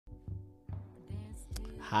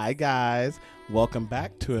Hi, guys. Welcome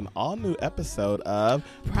back to an all-new episode of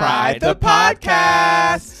Pride the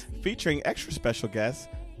Podcast, featuring extra special guest,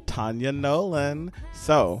 Tanya Nolan.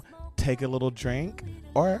 So, take a little drink,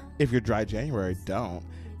 or if you're dry January, don't,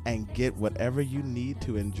 and get whatever you need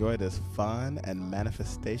to enjoy this fun and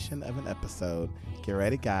manifestation of an episode. Get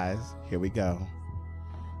ready, guys. Here we go.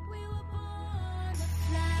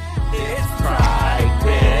 It's Pride,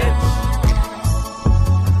 bitch.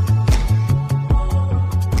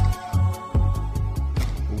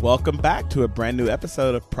 Welcome back to a brand new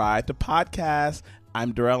episode of Pride the Podcast.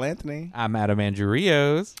 I'm Darrell Anthony. I'm Adam Andrew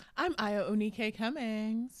Rios. I'm Aya Onike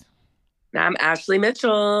Cummings. I'm Ashley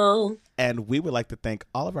Mitchell. And we would like to thank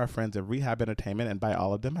all of our friends at Rehab Entertainment, and by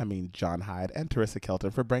all of them, I mean John Hyde and Teresa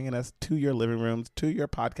Kelton, for bringing us to your living rooms, to your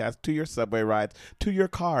podcast, to your subway rides, to your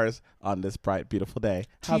cars on this bright, beautiful day.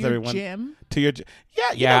 How's everyone? Gym? To your gym?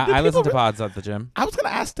 Yeah, I listen to pods at the gym. I was going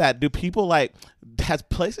to ask that. Do people has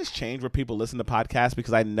places changed where people listen to podcasts?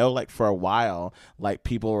 Because I know for a while,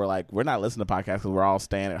 people were like, we're not listening to podcasts because we're all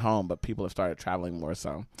staying at home, but people have started traveling more,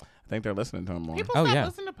 so I think they're listening to them more. People stop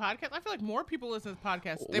listening to podcasts. I feel like more people listen to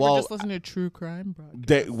podcasts. They were just listening to true crime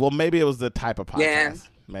broadcasts. Maybe it was the type of podcast. Yeah.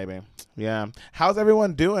 Maybe. Yeah. How's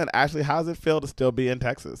everyone doing? Ashley, how does it feel to still be in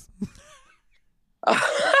Texas?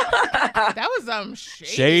 That was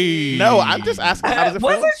shade. No, I'm just asking, how does it feel?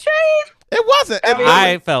 Was it shade? It wasn't.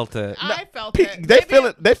 I felt it. I felt it.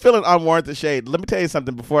 They feel it unwarranted shade. Let me tell you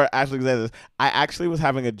something before Ashley says this. I actually was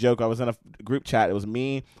having a joke. I was in a group chat. It was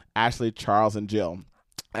me, Ashley, Charles, and Jill.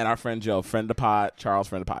 And our friend Jill, friend of the pod, Charles,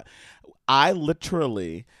 friend of the pod. I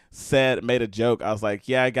literally made a joke. I was like,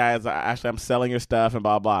 yeah, guys, Ashley, I'm selling your stuff and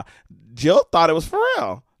blah, blah. Jill thought it was for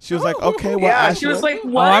real. She was like, okay, well, yeah, Ashley. she was like,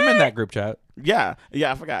 what? Oh, I'm in that group chat. Yeah,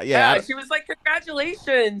 I forgot. Yeah, she was like,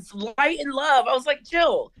 congratulations, light and love. I was like,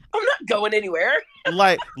 Jill, I'm not going anywhere.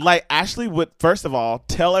 like Ashley would, first of all,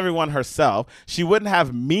 tell everyone herself. She wouldn't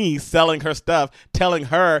have me selling her stuff, telling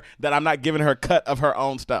her that I'm not giving her a cut of her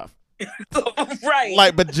own stuff.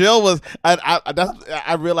 Right. But Jill was,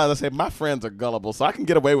 I realized, I said, my friends are gullible, so I can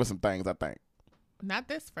get away with some things, I think. Not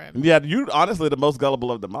this friend. Yeah, you honestly the most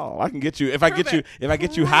gullible of them all. I can get you if I get you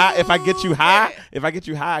high, I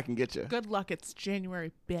can get you. Good luck. It's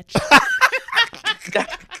January, bitch.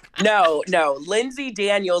 No. Lindsay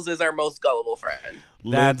Daniels is our most gullible friend.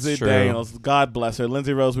 That's Lindsay true. Daniels, God bless her.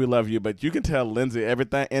 Lindsay Rose, we love you, but you can tell Lindsay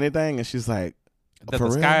anything, and she's like, That for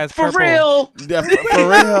the real? sky is For purple. real. Yeah, for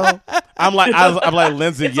real. I'm like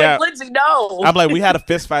Lindsay. It's yeah. like, Lindsay, no. I'm like, we had a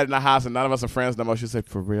fist fight in the house, and none of us are friends no more. She said,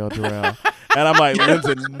 for real, Darrell. And I'm like,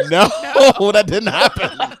 Lindsay, no, that didn't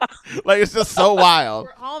happen. It's just so wild.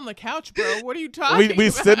 We're all on the couch, bro. What are you talking about? We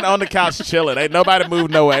sitting on the couch chilling. Ain't nobody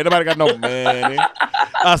moved no way. Ain't nobody got no money.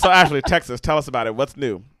 So Ashley, Texas, tell us about it. What's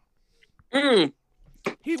new?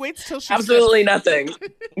 He waits till she's Absolutely nothing.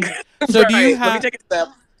 So do you have? Let me take a step.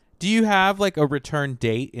 Do you have a return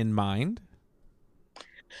date in mind?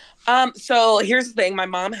 So here's the thing. My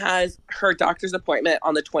mom has her doctor's appointment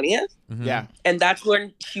on the 20th. Mm-hmm. Yeah. And that's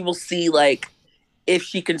when she will see if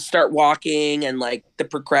she can start walking and the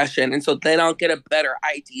progression. And so then I'll get a better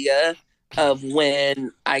idea of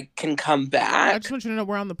when I can come I back. just want you to know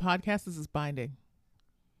we're on the podcast. This is binding.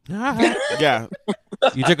 Yeah.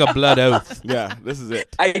 You took a blood oath. Yeah. This is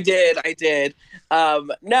it. I did.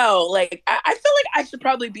 No, I feel like I should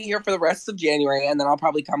probably be here for the rest of January, and then I'll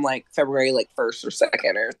probably come February 1st or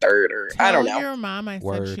 2nd or 3rd or I don't know. Tell your mom I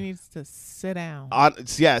Word. said she needs to sit down.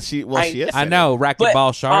 She is. I know, But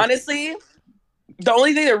racquetball shark. honestly, the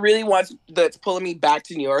only thing that's pulling me back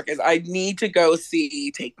to New York is I need to go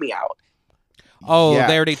see Take Me Out. Oh, Yeah.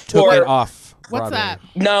 they already took it off. What's Broadway. that?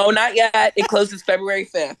 No, not yet. It closes February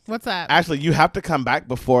 5th. What's that? Actually, you have to come back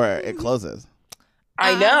before it closes.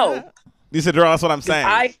 I know. You said, Darrell, that's what I'm saying.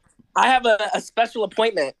 I have a special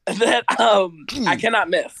appointment that I cannot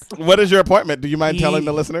miss. What is your appointment? Do you mind telling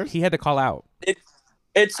the listeners? He had to call out.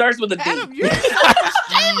 It starts with a D. Adam, you're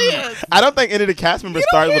genius. I don't think any of the cast members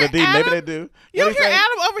start with a D. Adam? Maybe they do. You What hear do you say?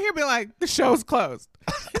 Adam over here being like, the show's closed.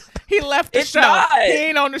 He left the It's show. not. He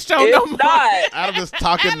ain't on the show It's no more. not. Adam just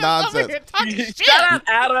talking Adam's over nonsense. here talking shit. Shut up,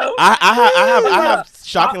 Adam. I have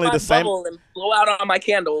shockingly Pop my the same. bubble and blow out on my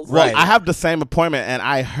candles. Right. I have the same appointment, and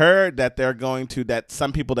I heard that they're going to, that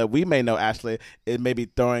some people that we may know, Ashley, it may be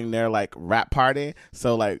throwing their rap party.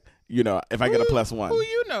 So if I get a +1. Who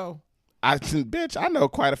you know? Bitch, I know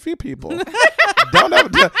quite a few people.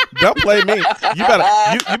 don't play me.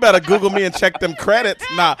 You better Google me and check them credits.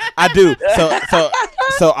 Nah, I do. So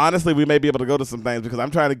So honestly, we may be able to go to some things because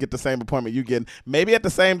I'm trying to get the same appointment you get. Maybe at the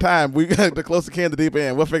same time. We the closer can, the deeper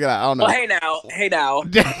in. We'll figure it out. I don't know. Well, hey now.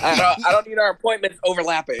 I don't need our appointments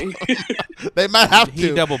overlapping. They might have to.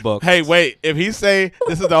 He double booked. Hey, wait. If he say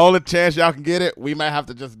this is the only chance y'all can get it, we might have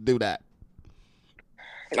to just do that.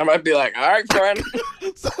 I might be like, all right, friend.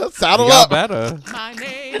 Saddle Y'all up. better. My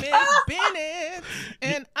name is Bennett,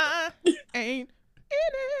 and I ain't in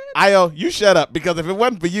it. Io, you shut up because if it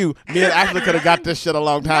wasn't for you, me and Ashley could have got this shit a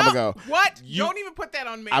long time ago. What? You- Don't even put that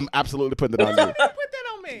on me. I'm absolutely putting it on you. Don't put that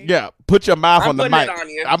on me. Yeah, put your mouth I'm on the putting mic. it on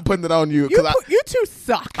you. I'm putting it on you You, because you two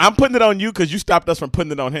suck. I'm putting it on you because you stopped us from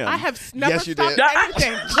putting it on him. I have never Yes, you stopped did.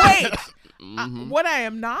 anything. Wait. Mhm. What I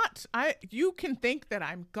am not, you can think that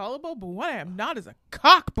I'm gullible, but what I am not is a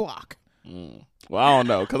cock block. Well, I don't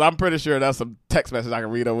know because I'm pretty sure that's some text message I can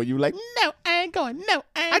read over you like, No, I ain't going. No,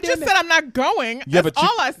 I just said I'm not going. Yeah, That's but you-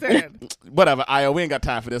 all I said. whatever, Io, we ain't got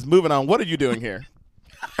time for this. Moving on. What are you doing here?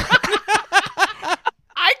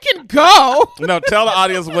 I can go. No, tell the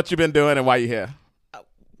audience what you've been doing and why you're here.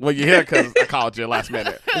 Well, you're here because I called you last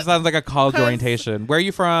minute. This sounds like a college 'Cause- orientation. Where are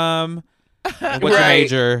you from? And what's your Right.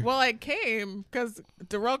 major? Well, I came because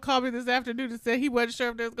Darrell called me this afternoon and said he wasn't sure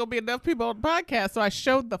if there's going to be enough people on the podcast, so I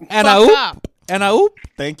showed the And fuck up. And I oop.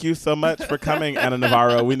 Thank you so much for coming, Anna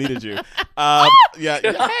Navarro. We needed you. Yeah.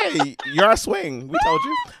 Hey, you're a swing. We told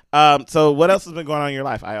you. So what else has been going on in your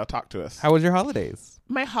life? Io, talk to us. How was your holidays?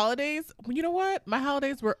 My holidays, you know what? My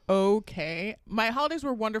holidays were okay. My holidays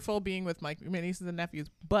were wonderful being with my nieces and nephews,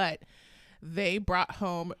 but they brought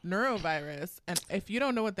home neurovirus. And if you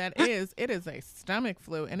don't know what that is, it is a stomach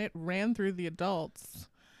flu, and it ran through the adults.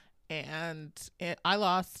 And I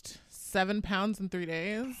lost 7 pounds in 3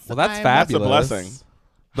 days. Well, that's I'm- fabulous. blessing.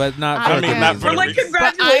 But not I for mean, the not reason. for We're like,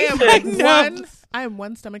 But I am congratulations.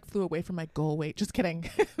 one stomach flu away from my goal weight. Just kidding.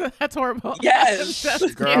 That's horrible. Yes.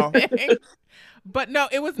 Just Girl. kidding. But no,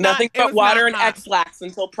 it was Nothing not, it but was water not and hot. X-Lax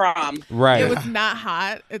until prom. Right. It was not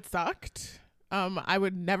hot. It sucked. I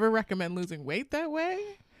would never recommend losing weight that way.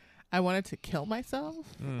 I wanted to kill myself.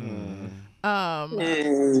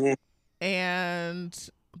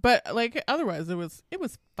 But like otherwise it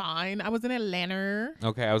was fine. I was in Atlanta.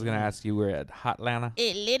 Okay, I was gonna ask you. We're at Hotlanta.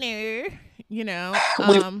 Atlanta. You know.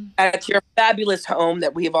 At your fabulous home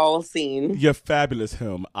that we've all seen. Your fabulous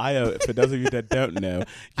home. Io, for those of you that don't know,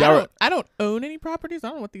 I don't own any properties. I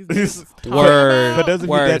don't know what these dudes is talking Word. For those of you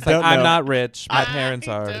Word. that It's like, don't I'm know, not rich. My I parents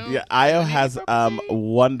are. don't. yeah, Io Any has property?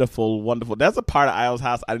 wonderful. There's a part of Io's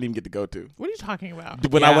house I didn't even get to go to What are you talking about?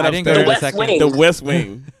 when Yeah, I went I didn't go upstairs. to the West second. Wing. The West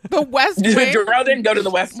Wing. The West Wing. Darrell didn't go to the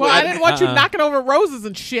West Well, I Wing. didn't want you Uh-uh. knocking over roses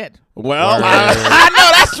and shit. Well, Word. I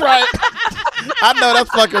know that's right. I know that's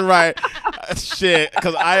fucking right. Shit,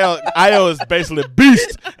 because Io is basically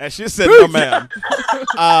beast, and she said no, ma'am.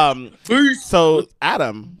 So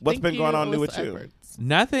Adam, what's Thank been going you, on new with Alyssa you? Edwards.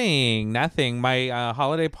 Nothing. My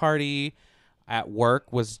holiday party at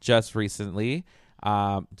work was just recently.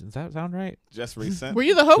 Does that sound right? Just recent. Were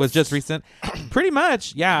you the host? Was just recent. Pretty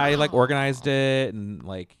much. Yeah, I like organized it and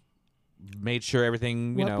like made sure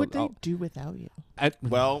everything. You What know. would they do without you?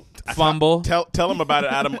 Well, Fumble. Tell them about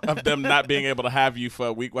it, Adam, of them not being able to have you for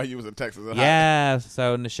a week while you was in Texas. Yeah.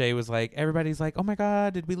 So Nashay was like, everybody's like, oh my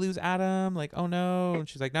God, did we lose Adam? Like, oh no. And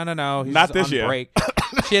she's like, no. He's Not just this on year. break.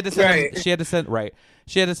 She had to send. Right.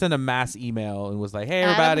 She had to send a mass email and was like, hey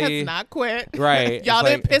Adam everybody. has not quit. Right. Y'all It's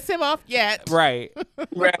didn't like- piss him off yet. Right.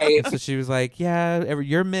 Right. So she was like, yeah,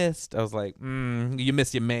 you're missed. I was like, you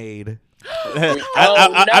missed your maid.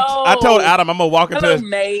 I told Adam I'm gonna walk into Hello, his.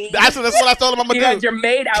 maid. That's what I told him I'm You gonna had do. your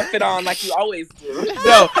maid outfit on like you always do.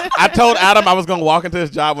 No, I told Adam I was gonna walk into his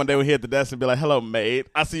job one day when he at the desk and be like, "Hello, maid.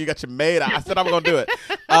 I see you got your maid." I said I'm gonna do it.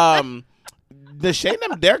 The Shane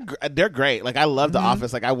them, they're great. Like I love the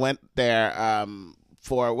office. Like I went there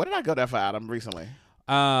for what did I go there for, Adam, recently?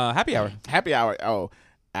 Happy hour. Happy hour. Oh,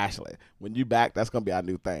 Ashley, when you back, that's gonna be our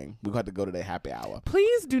new thing. We're gonna have to go to their happy hour.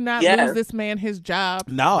 Please do not Yes. lose this man his job.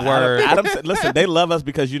 No, Word. Adam said, listen, they love us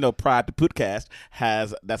because Pride the Podcast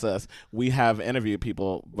that's us. We have interviewed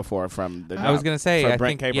people before from the. I was gonna say, from I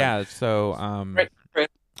Brent think, Cabron. yeah. So, Right.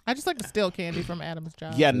 I just like to steal candy from Adam's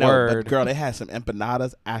job. Yeah, no, but Word. girl, they had some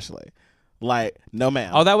empanadas, Ashley. Like, no,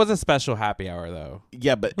 ma'am. oh, that was a special happy hour though.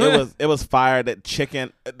 Yeah, but it was fire. That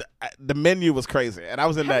chicken, the menu was crazy, and I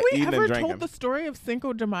was in Have there we eating ever and drinking. told the story of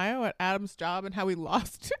Cinco de Mayo at Adam's job and how we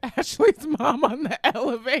lost Ashley's mom on the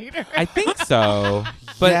elevator? I think so.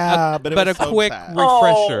 But Yeah, but it was a so quick sad.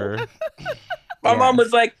 refresher. My mom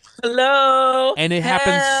was like, hello. And it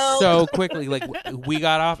happened help." so quickly. Like we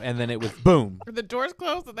got off, and then it was boom. The doors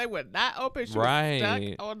closed and they would not open. She Right.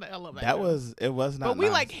 was stuck on the elevator. It was not. But we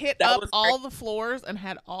nice. like hit That up was all the floors and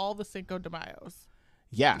had all the Cinco de Mayos.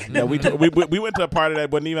 Yeah, no, we went to a party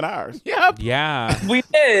that wasn't even ours. Yep. Yeah. We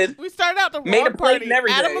did. We started out the Made a wrong plate party. and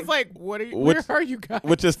everything. Adam was like, where are you guys?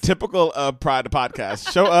 Which is typical of Pride the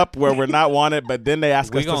Podcast. Show up where we're not wanted, but then they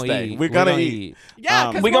ask us to stay. We're gonna eat. Yeah,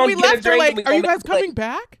 because we when gonna we get a left, they're drink and like, we are you gonna guys coming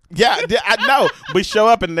back? Yeah, I know. We show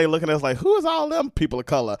up and they look at us like, who is all them people of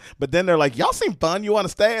color? But then they're like, y'all seem fun. You want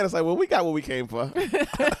to stay? And it's like, well, we got what we came for. We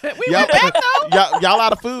went back though. Y'all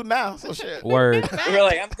out of food now, so shit. Word. We're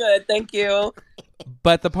like, I'm good, thank you.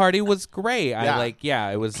 But the party was great. Yeah.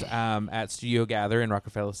 It was at Studio Gather in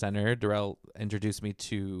Rockefeller Center. Darrell introduced me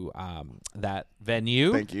to that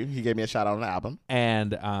venue. Thank you. He gave me a shout out on the album.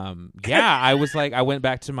 And I was like, I went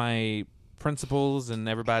back to my principals and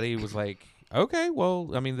everybody was like, okay,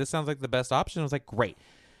 well, I mean, this sounds like the best option. I was like, great.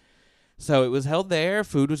 So it was held there.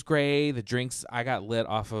 Food was great. The drinks, I got lit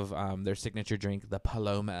off of their signature drink, the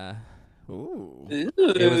Paloma. Ooh. It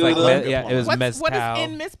was like, it was mezcal. What is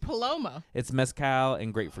in Miss Paloma? It's mezcal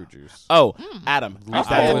and grapefruit juice. Oh, Adam. I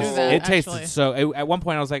that didn't was- do that, it tasted actually. so. At one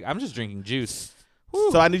point, I was like, I'm just drinking juice.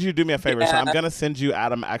 So I need you to do me a favor. So Yeah. I'm going to send you,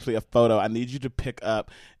 Adam, actually a photo. I need you to pick up,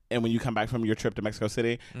 and when you come back from your trip to Mexico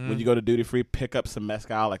City, when you go to duty free, pick up some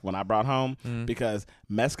mezcal like when I brought home, because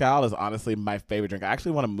mezcal is honestly my favorite drink. I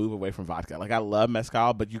actually want to move away from vodka. Like I love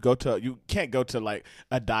mezcal, but you can't go to like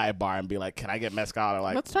a dive bar and be like, can I get mezcal? Or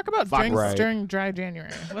like, Let's talk about vodka. drinks Right. during dry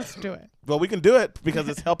January. Let's do it. Well, we can do it because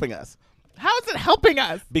it's helping us. How is it helping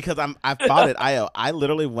us? Because I thought it. I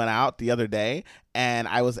literally went out the other day and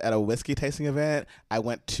I was at a whiskey tasting event. I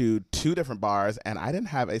went to 2 different bars and I didn't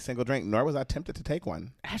have a single drink, nor was I tempted to take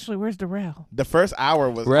one. Ashley, where's Darrell? The first hour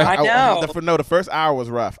was Right. I know. the first hour was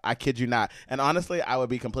rough. I kid you not. And honestly, I would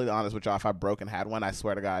be completely honest with y'all. If I broke and had one, I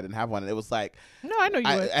swear to God, I didn't have one. And it was like, No, I know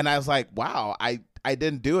you would. and I was like, wow, I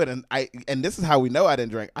didn't do it. And this is how we know I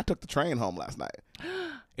didn't drink. I took the train home last night.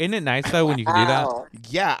 Isn't it nice though when you can do that? Wow.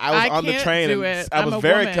 Yeah, I was I on the can't train do and it. I I'm was a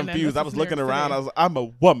very woman, and confused. this I was is looking New York around. City. I was I'm a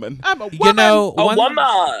woman. I'm a woman. You know, A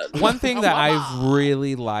woman. one thing A that woman. I've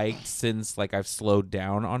really liked since like I've slowed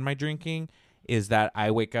down on my drinking is that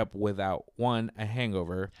I wake up without 1, a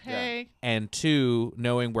hangover, Hey. and 2,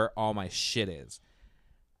 knowing where all my shit is.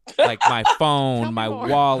 Like my Tell phone, me my more.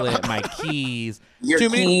 wallet, my keys. Your Too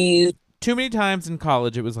many- keys. Too many times in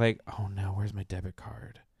college it was like, oh no, where's my debit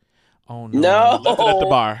card? Oh no. No. Left it at the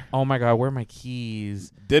bar. Oh my god, where are my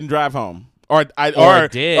keys? Didn't drive home. Or I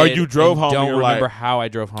did. or you drove and home. Don't and you're remember like, how I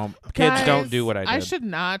drove home. Kids, Guys, don't do what I did. I should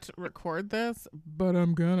not record this, but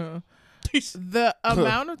I'm gonna. The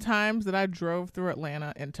amount of times that I drove through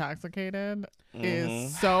Atlanta intoxicated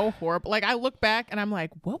is so horrible. Like I look back and I'm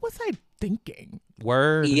like, what was I thinking?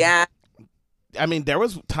 Word. Yeah. I mean, there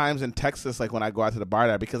was times in Texas, like when I go out to the bar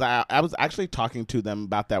there, because I was actually talking to them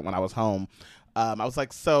about that when I was home. I was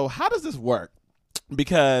like, so how does this work?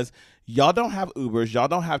 Because y'all don't have Ubers, y'all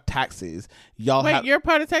don't have taxis, y'all Wait, have. your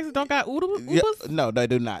part of Texas don't got Ubers? Yeah, no, they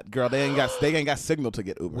do not, girl. They ain't got signal to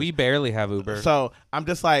get Uber. We barely have Uber. So I'm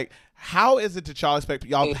just like, how is it that y'all expect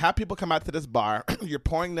y'all have people come out to this bar? You're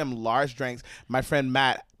pouring them large drinks. My friend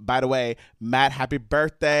Matt, by the way, Matt, happy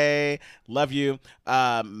birthday, love you.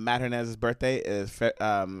 Matt Hernandez's birthday is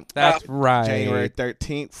That's right. January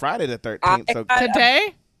 13th, Friday the 13th. So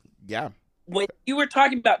Today? yeah, When you were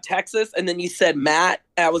talking about Texas and then you said Matt,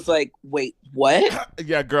 I was like, wait, what?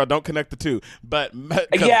 yeah, girl, don't connect the two. But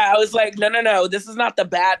Yeah, I was like, no, this is not the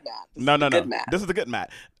bad Matt. This No, is the good Matt. This is the good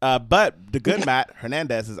Matt. But the good Matt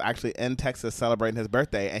Hernandez is actually in Texas celebrating his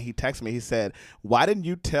birthday, and he texted me. He said, "Why didn't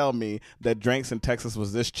you tell me that drinks in Texas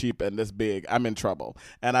was this cheap and this big? I'm in trouble."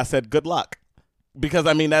 And I said, "Good luck," because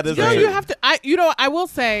I mean that is. No, a- you have to. I will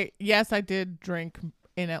say, yes, I did drink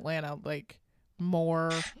in Atlanta, like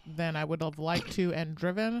more than I would have liked to and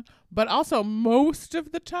driven, but also most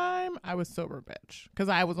of the time I was sober bitch because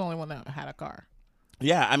I was the only one that had a car.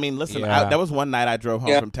 Yeah, I mean, listen, Yeah. there was one night I drove home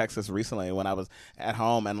Yeah. from Texas recently when I was at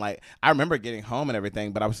home, and like I remember getting home and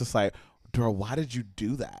everything, but I was just like, "Girl, why did you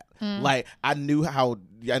do that?" Like I knew how,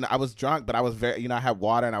 and I was drunk, but I was very, I had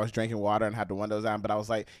water and I was drinking water and had the windows down, but I was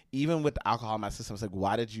like, even with the alcohol in my system, I was like,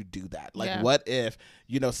 why did you do that? Like, Yeah. what if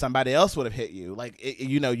somebody else would have hit you? Like,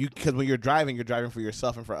 because when you're driving for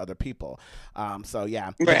yourself and for other people. So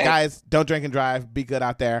yeah, But Right. guys, don't drink and drive. Be good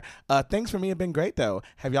out there. Things for me have been great though.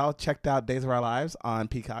 Have y'all checked out Days of Our Lives on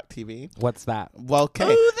Peacock TV? What's that? Well,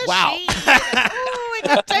 okay. Ooh, the Wow. shade. Ooh, it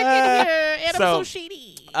got taken here. And So- I'm so shady.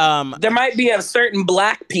 There might be a certain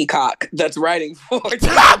black peacock that's writing for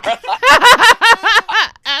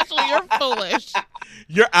Ashley, you're foolish.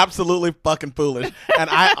 You're absolutely fucking foolish. And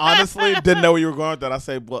I honestly didn't know where you were going with that. I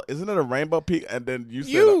said, well, isn't it a rainbow peacock? And then you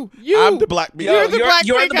said, I'm the black peacock.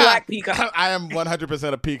 You're the black peacock. I am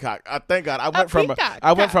 100% a peacock. Thank God. I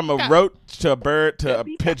peacock. went from a roach to a bird to a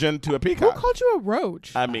pigeon to a Who peacock. called you a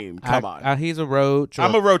roach? I mean, come on. He's a roach.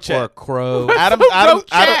 I'm a roachette. Or a crow.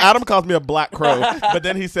 Adam calls me a black crow, but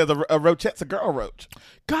then he says a roachette's a girl roach.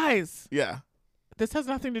 Guys. Yeah. This has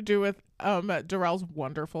nothing to do with Darrell's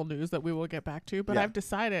wonderful news that we will get back to, but I've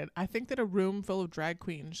decided I think that a room full of drag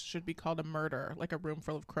queens should be called a murder. Like a room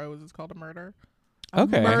full of crows is called a murder.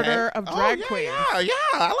 Murder of drag queens. Yeah,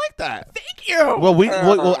 I like that. Thank you.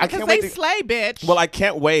 Well, I can't wait. They slay, bitch. Well, I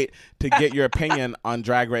can't wait to get your opinion on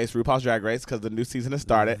Drag Race, RuPaul's Drag Race, because the new season has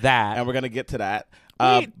started. And we're gonna get to that.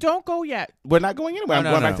 Wait, don't go yet. We're not going anywhere. I'm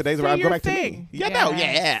going back to Days of Our Lives. I'm going back to me.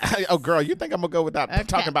 Yeah. Oh, girl, you think I'm going to go without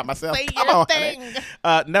talking about myself? Say Come your on, thing.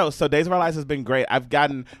 honey. No, so Days of Our Lives has been great. I've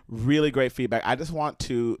gotten really great feedback. I just want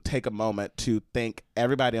to take a moment to thank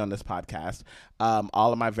everybody on this podcast,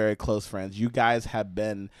 all of my very close friends. You guys have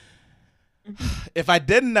been, if I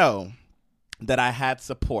didn't know that I had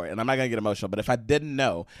support, and I'm not going to get emotional, but if I didn't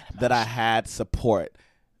know that I had support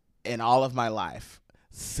in all of my life,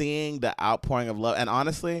 seeing the outpouring of love, and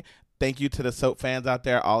honestly, thank you to the soap fans out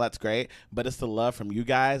there. All that's great, but it's the love from you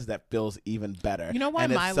guys that feels even better. You know why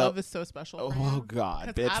my love is so special? Oh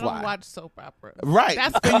God, bitch! I don't watch soap operas. Right,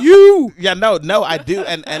 that's for you. Yeah, no, I do,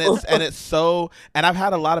 and it's so. And I've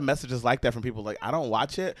had a lot of messages like that from people like, I don't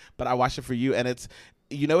watch it, but I watch it for you, and it's.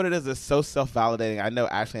 You know what it is? It's so self-validating. I know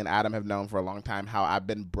Ashley and Adam have known for a long time how I've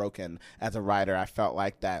been broken as a writer. I felt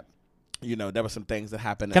like that. You know, there were some things that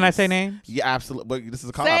happened. Can I say names? Yeah, absolutely. This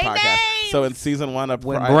is a call-out podcast. Names! So in season 1 of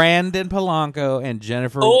Brandon Polanco and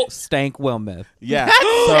Jennifer Stank Wilmoth. Yeah.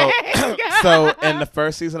 So in the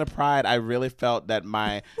first season of Pride, I really felt that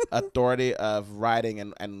my authority of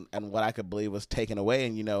writing and what I could believe was taken away.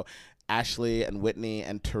 And, you know, Ashley and Whitney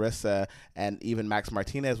and Teresa and even Max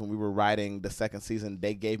Martinez, when we were writing the second season,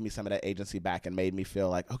 they gave me some of that agency back and made me feel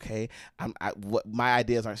like, okay, my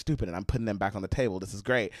ideas aren't stupid and I'm putting them back on the table. This is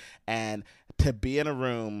great. And to be in a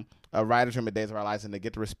writer's room at Days of Our Lives and to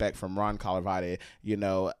get the respect from Ron Colorvati, you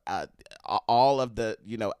know, all of the,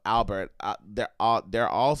 you know, Albert, they're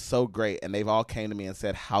all so great, and they've all came to me and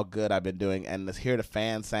said how good I've been doing. And to hear the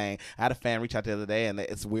fans saying, I had a fan reach out the other day, and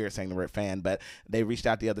it's weird saying the word fan, but they reached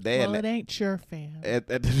out the other day. Well, it ain't your fan.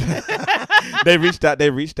 They reached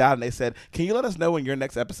out and they said, can you let us know when your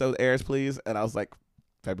next episode airs, please? And I was like,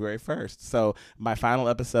 February 1st. So my final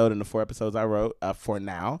episode in the 4 episodes I wrote for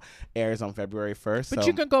now airs on February 1st. But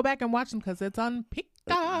you can go back and watch them because it's on Peacock.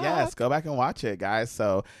 Yes, go back and watch it, guys.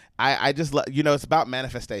 So I just you know, it's about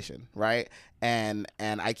manifestation, right? And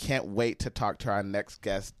I can't wait to talk to our next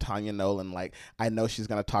guest, Tanya Nolan. Like, I know she's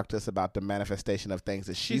going to talk to us about the manifestation of things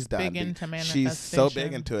that she's done. Big into manifestation. She's so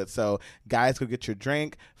big into it. So guys, go get your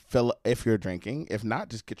drink. Fill if you're drinking. If not,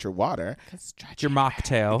 just get your water. Get your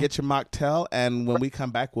mocktail. Get your mocktail. And when we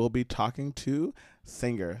come back, we'll be talking to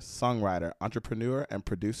singer, songwriter, entrepreneur, and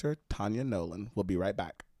producer Tanya Nolan. We'll be right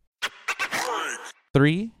back.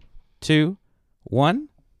 3, 2, 1.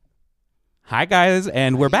 Hi, guys,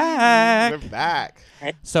 and we're back. We're back.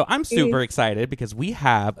 So I'm super excited because we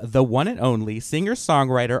have the one and only singer,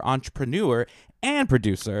 songwriter, entrepreneur, and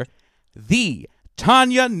producer, the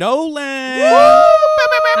Tanya Nolan.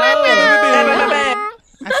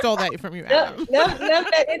 I stole that from you, Adam. Love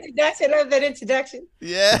that introduction.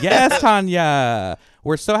 Yeah. Yes, Tanya.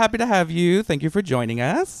 We're so happy to have you. Thank you for joining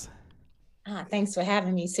us. Thanks for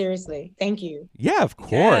having me. Seriously. Thank you. Yeah, of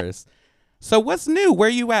course. So what's new? Where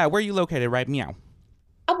you at? Where are you located right now?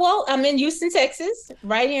 Well, I'm in Houston, Texas,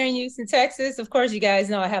 right here in Houston, Texas. Of course, you guys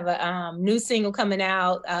know I have a new single coming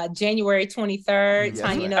out January 23rd. Yes,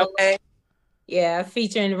 Tanya Nolan. Okay. Yeah,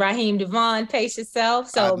 featuring Raheem Devon, Pace Yourself.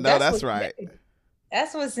 So that's right.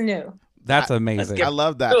 That's what's new. That's amazing. I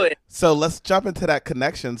love that. So let's jump into that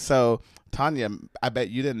connection. So Tanya, I bet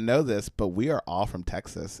you didn't know this, but we are all from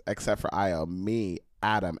Texas, except for Io, me,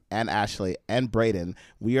 Adam, and Ashley, and Braden.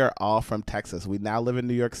 We are all from Texas. We now live in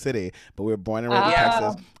New York City, but we were born and raised in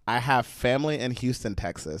Texas. I have family in Houston,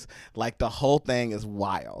 Texas. Like, the whole thing is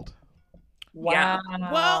wild. Wow.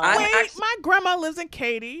 Well, wait, my grandma lives in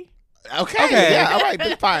Katy. Okay. Yeah, all right,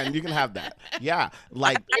 then fine. You can have that. Yeah,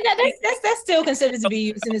 like that's still considered to be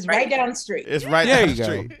Houston. It's right down the street. It's right down the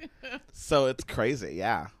street. So it's crazy.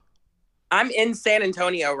 Yeah. I'm in San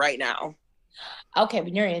Antonio right now. Okay,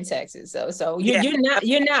 but you're in Texas, so Yeah.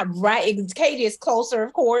 you're not right. Katy is closer,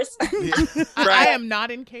 of course. I am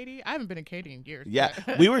not in Katy. I haven't been in Katy in years. Yeah,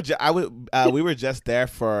 but- we were. We were just there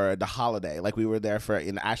for the holiday. Like we were there for.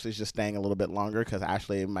 And Ashley's just staying a little bit longer because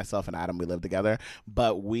Ashley, myself, and Adam we live together.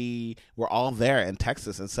 But we were all there in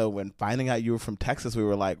Texas, and so when finding out you were from Texas, we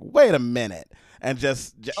were like, wait a minute, and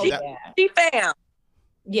She fam.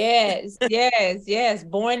 Yes.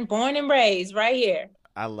 Born and raised right here.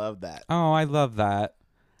 I love that. Oh, I love that.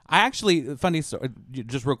 I actually, funny story,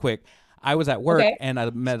 just real quick. I was at work and I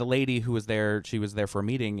met a lady who was there. She was there for a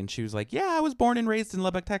meeting and she was like, yeah, I was born and raised in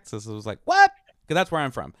Lubbock, Texas. I was like, what? Because that's where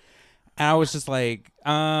I'm from. And I was just like,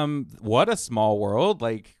 what a small world.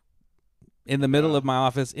 Like, in the middle of my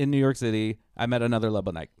office in New York City, I met another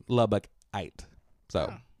Lubbockite.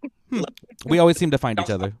 So, we always seem to find each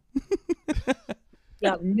other.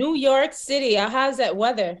 Yeah, New York City. How's that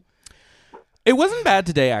weather? It wasn't bad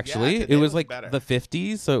today, actually. today it was was like better. the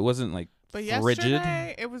 50s, so it wasn't like But frigid.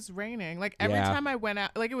 yesterday it was raining. Like every Yeah. time I went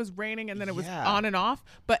out, like it was raining and then it was Yeah. on and off.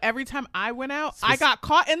 But every time I went out, I got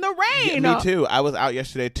caught in the rain. Yeah, me too. I was out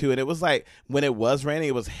yesterday too, and it was like when it was raining,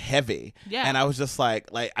 it was heavy. Yeah. And I was just like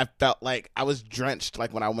I felt like I was drenched.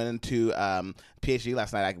 Like when I went into PhD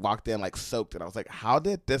last night, I walked in like soaked, and I was like, "How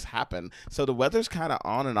did this happen?" So the weather's kind of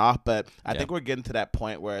on and off, but I think we're getting to that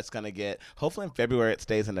point where it's gonna get. Hopefully in February it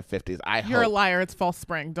stays in the 50s. You're a hope. liar. It's false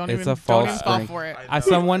spring. Don't It's even a false fall spring. for it.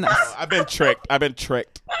 I've been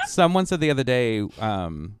tricked. Someone said the other day,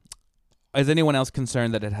 is anyone else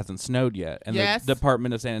concerned that it hasn't snowed yet? And Yes. the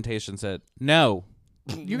Department of Sanitation said, no.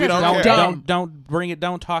 You We guys don't are care. dumb. Don't bring it.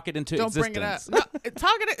 Don't talk it into Don't existence. bring it up.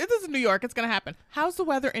 No, this is New York. It's gonna happen. How's the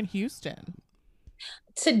weather in Houston?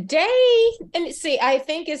 Today, and see, I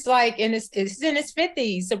think it's like it's in its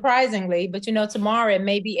 50s, surprisingly. But tomorrow it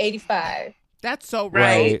may be 85. That's so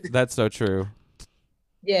Right. right. That's so true.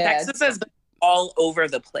 Yeah, Texas has been all over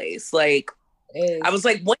the place. Like, I was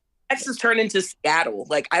like, when did Texas turn into Seattle?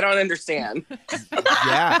 Like, I don't understand.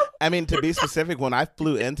 Yeah, I mean, to be specific, when I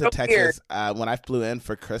flew into So Texas, when I flew in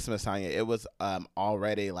for Christmas, Tanya, it was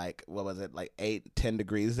already like, what was it, like 8-10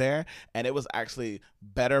 degrees there, and it was actually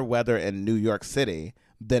better weather in New York City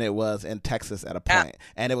than it was in Texas at a point.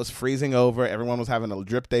 And it was freezing over. Everyone was having to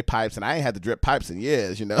drip their pipes, and I ain't had to drip pipes in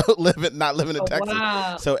years, not living in Texas.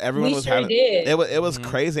 Wow. So everyone We was sure having did. it was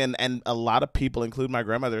crazy, and a lot of people, including my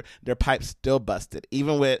grandmother, their pipes still busted,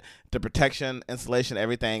 even with the protection, insulation,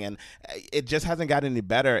 everything, and it just hasn't gotten any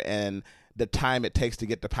better in the time it takes to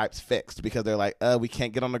get the pipes fixed, because they're like, we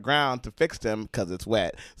can't get on the ground to fix them because it's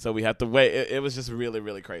wet, so we have to wait. It was just really,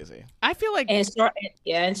 really crazy. I feel like and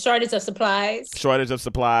shortage of supplies. Shortage of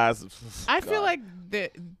supplies. I feel God.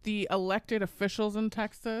 like the elected officials in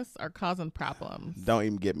Texas are causing problems. Don't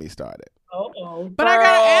even get me started. Oh, But I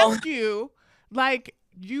gotta ask you, like,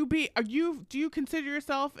 do you consider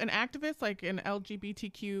yourself an activist, like an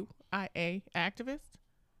LGBTQIA activist?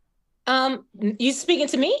 You speaking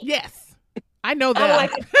to me? Yes, I know I that. would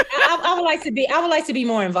like to be. I would like to be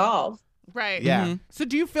more involved. Right. Yeah. Mhm. So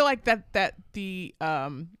do you feel like that the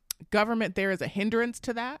government there is a hindrance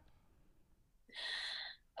to that?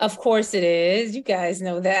 Of course it is. You guys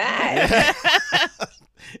know that.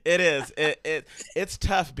 It is. It's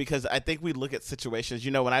tough because I think we look at situations.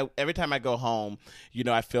 Every time I go home,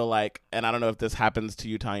 I feel like, and I don't know if this happens to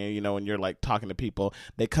you, Tanya. When you're like talking to people,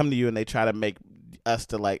 they come to you and they try to make us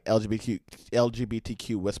to like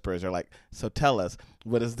LGBTQ whisperers, or like, so tell us,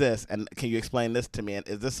 what is this, and can you explain this to me, and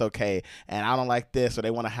is this okay, and I don't like this, or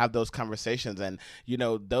they want to have those conversations, and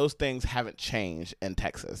those things haven't changed in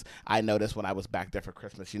Texas. I noticed when I was back there for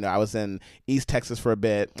Christmas. I was in East Texas for a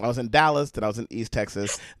bit. I was in Dallas, then I was in East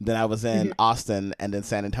Texas, then I was in Austin, and then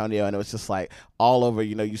San Antonio, and it was just like all over.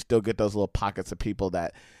 You still get those little pockets of people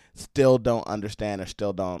that still don't understand or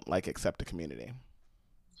still don't like accept the community.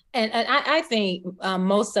 And I think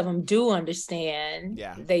most of them do understand.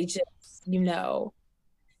 Yeah. They just,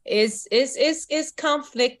 it's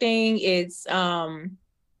conflicting. It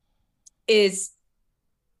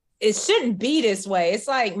shouldn't be this way. It's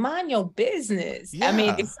like, mind your business. Yeah. I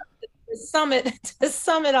mean, to sum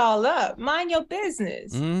it all up, mind your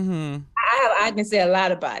business. Mm-hmm. I can say a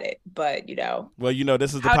lot about it, but Well,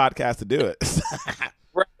 this is the podcast to do it.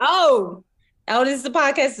 this is the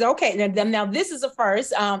podcast. Okay, now this is a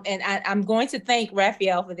first, and I'm going to thank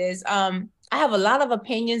Raphael for this. I have a lot of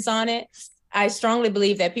opinions on it. I strongly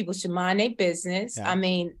believe that people should mind their business. Yeah. I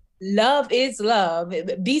mean, love is love.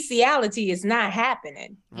 Bestiality is not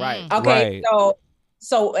happening. Right. Okay, Right.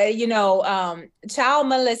 so child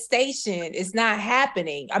molestation is not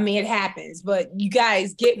happening. I mean, it happens, but you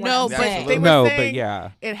guys get what No, I'm but saying. they were No, saying but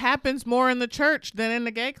yeah. it happens more in the church than in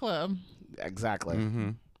the gay club. Exactly. Mm-hmm.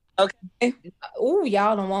 Okay. Ooh,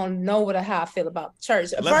 y'all don't want to know how I feel about the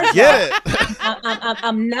church. Let's First of get all, it.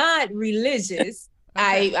 I'm not religious.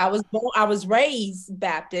 Okay. I was raised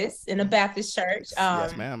Baptist in a Baptist church.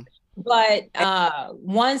 Yes, ma'am. But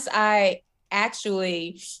once I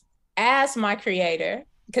actually asked my creator,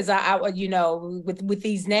 because with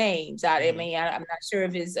these names, I mean, I'm not sure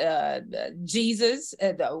if it's Jesus,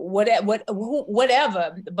 whatever.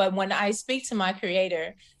 But when I speak to my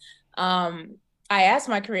creator, I asked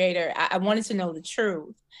my creator, I wanted to know the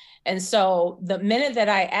truth. And so the minute that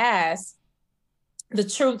I asked, the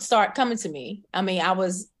truth started coming to me. I mean,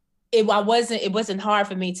 it wasn't hard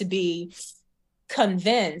for me to be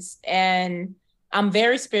convinced. And I'm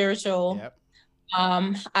very spiritual. Yep.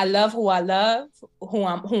 I love who I love, who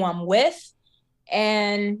I'm with.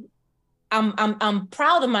 And I'm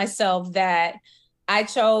proud of myself that I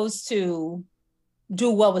chose to do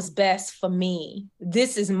what was best for me.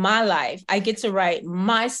 This is my life. I get to write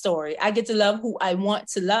my story. I get to love who I want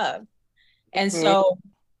to love. And so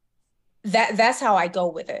that's how I go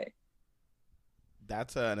with it.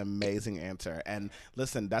 That's an amazing answer. And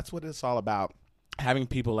listen, that's what it's all about. Having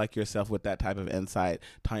people like yourself with that type of insight,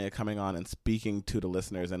 Tanya, coming on and speaking to the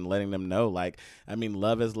listeners and letting them know, like, I mean,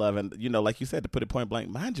 love is love. And, like you said, to put it point blank,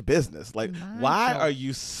 mind your business. Like, why are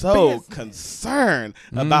you so concerned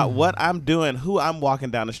about what I'm doing, who I'm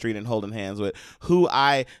walking down the street and holding hands with, who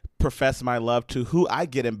I profess my love to, who I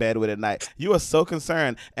get in bed with at night? You are so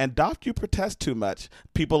concerned. And doth you protest too much?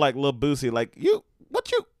 People like Lil Boosie, like,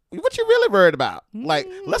 what you really worried about? Like,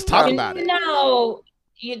 let's talk about it. No.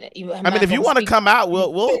 I mean, if you want to come out,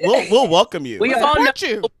 we'll welcome you. We all know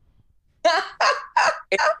you.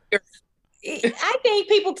 I think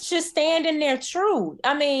people should stand in their truth.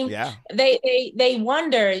 I mean, they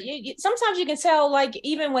wonder. Sometimes you can tell, like,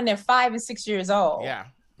 even when they're 5 and 6 years old. Yeah.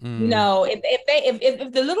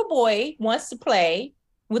 If the little boy wants to play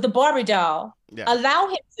with the Barbie doll, allow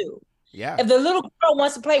him to. Yeah. If the little girl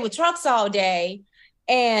wants to play with trucks all day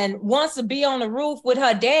and wants to be on the roof with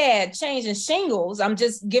her dad changing shingles, I'm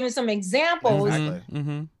just giving some examples.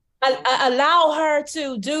 Exactly. Allow her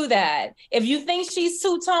to do that. If you think she's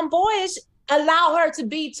too tomboyish, allow her to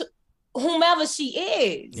be whomever she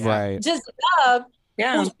is. Right. Just love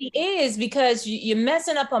who she is, because you're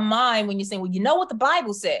messing up her mind when you're saying, well, you know what the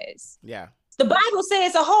Bible says. Yeah. The Bible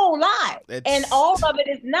says a whole lot, and all of it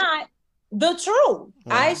is not the truth. Wow.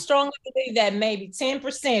 I strongly believe that maybe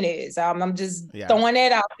 10% is. I'm just throwing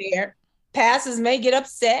that out there. Pastors may get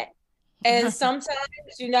upset. And sometimes,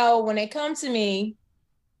 when they come to me,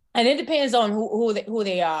 and it depends on who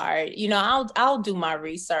they are, I'll do my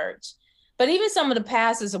research. But even some of the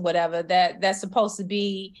pastors or whatever that's supposed to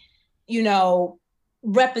be,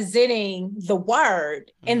 representing the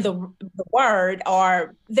word, and the word,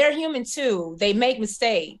 they're human too. They make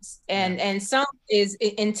mistakes, and some is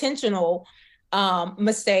intentional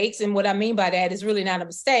mistakes. And what I mean by that is really not a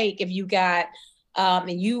mistake. If you got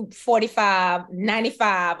and you 45,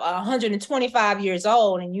 95, 125 years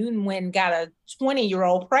old, and you went and got a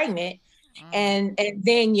 20-year-old pregnant, and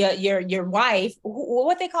then your wife,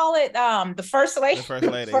 what they call it, the first lady,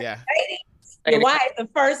 your wife, the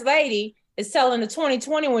first lady, is telling the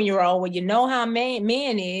 21-year-old, well, you know how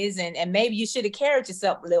man is, and maybe you should have carried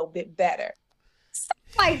yourself a little bit better. Stuff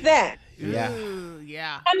like that. Yeah. Ooh,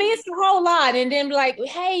 yeah. I mean, it's a whole lot. And then like,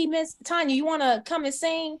 hey, Miss Tanya, you want to come and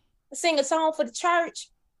sing a song for the church?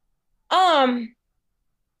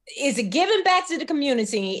 Is it giving back to the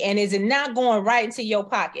community, and is it not going right into your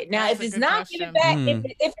pocket? Now, That's if it's not giving back,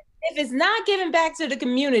 if it's not giving back to the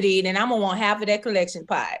community, then I'm gonna want half of that collection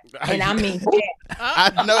pot. And I mean,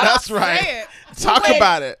 I know that's right. Talk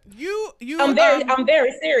about it. I'm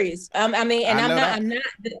very serious. I mean, and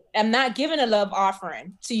I'm not giving a love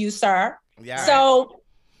offering to you, sir. Yeah. So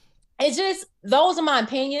it's just, those are my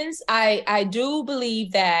opinions. I do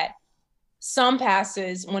believe that some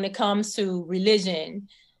pastors, when it comes to religion,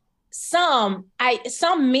 some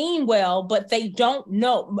mean well, but they don't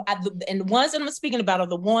know. And the ones that I'm speaking about are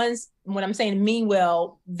the ones, when I'm saying mean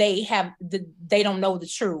well, they don't know the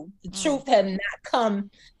truth. The truth has not come.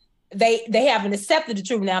 They haven't accepted the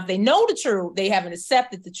truth. Now, if they know the truth, they haven't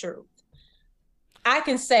accepted the truth. I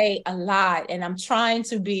can say a lot, and I'm trying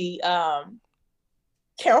to be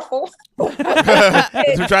careful. We're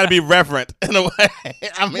trying to be reverent in a way.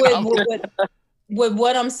 I mean, with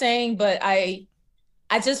what I'm saying, but I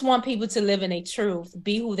just want people to live in their truth,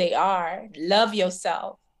 be who they are, love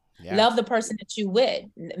yourself, love the person that you with.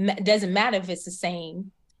 It doesn't matter if it's the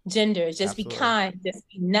same gender. Just be kind, just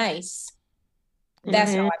be nice.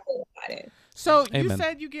 That's how I feel about it. So you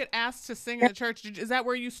said you get asked to sing in the church. Is that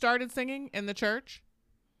where you started singing, in the church?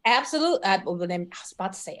 Absolutely. I was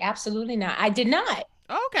about to say absolutely not. I did not.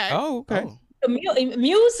 Okay. Oh, okay. Oh. The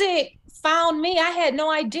music found me. I had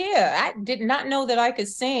no idea. I did not know that I could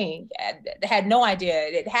sing. I had no idea.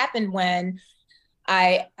 It happened when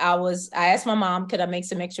I asked my mom, could I make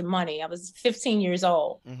some extra money? I was 15 years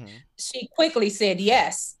old. Mm-hmm. She quickly said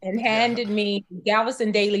yes and handed me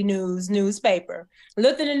Galveston Daily News newspaper.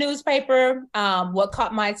 Looked in the newspaper. What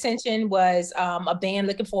caught my attention was a band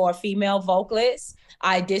looking for a female vocalist.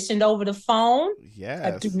 I auditioned over the phone. Yes.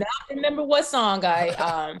 I do not remember what song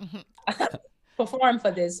I performed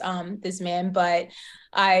for this man, but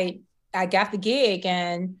I got the gig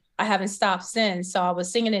and I haven't stopped since. So I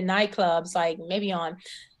was singing in nightclubs, like maybe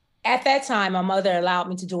at that time, my mother allowed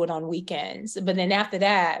me to do it on weekends. But then after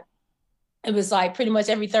that, it was like pretty much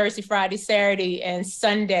every Thursday, Friday, Saturday, and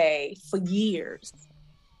Sunday for years.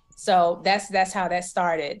 So that's how that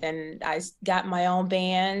started. And I got my own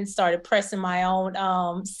band, started pressing my own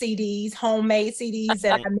CDs, homemade CDs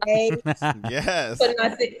that I made. Yes.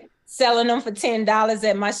 Selling them for $10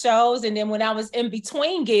 at my shows. And then when I was in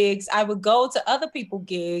between gigs, I would go to other people's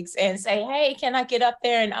gigs and say, hey, can I get up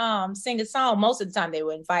there and sing a song? Most of the time they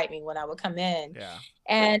would invite me when I would come in. Yeah.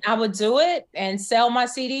 And I would do it and sell my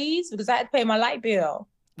CDs because I had to pay my light bill.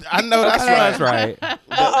 I know that's right. That's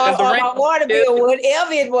right. Or my water bill,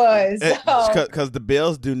 whatever it was. Because the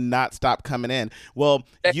bills do not stop coming in. Well,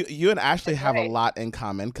 you and Ashley have a lot in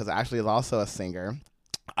common because Ashley is also a singer.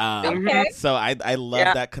 So I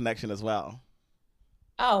love that connection as well.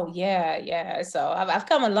 Oh yeah. So I've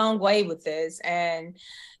come a long way with this, and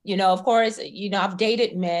of course, I've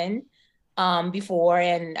dated men before,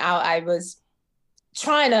 and I was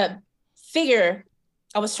trying to figure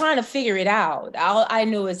it out. All I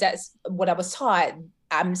knew is that's what I was taught.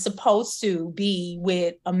 I'm supposed to be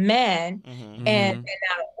with a man and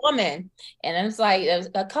not a woman. And it was like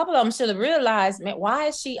a couple of them should have realized, man, why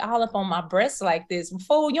is she all up on my breasts like this?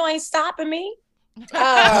 Fool, you ain't stopping me.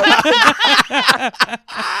 Why?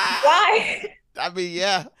 I mean,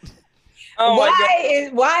 yeah. Oh,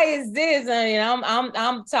 why is this? I mean,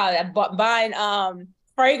 I'm tired of buying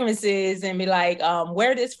fragrances and be like,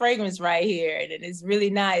 wear this fragrance right here. And it's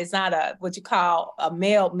really not, it's not a what you call a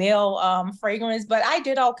male fragrance, but I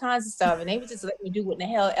did all kinds of stuff and they would just let me do what the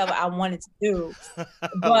hell ever I wanted to do.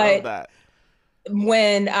 But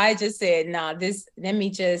when I just said, I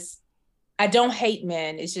don't hate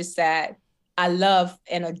men. It's just that I love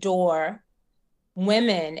and adore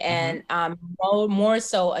women and I'm more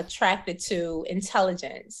so attracted to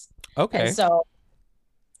intelligence. Okay. And so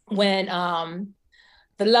when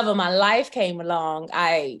the love of my life came along,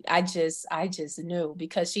 I just knew,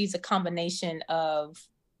 because she's a combination of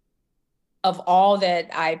all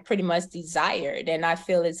that I pretty much desired. And I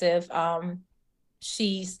feel as if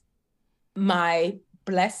she's my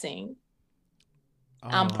blessing.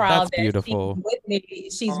 I'm proud that beautiful.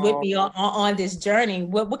 She's with me on this journey.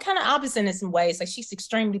 We're kind of opposite in some ways. Like, she's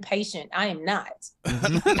extremely patient. I am not.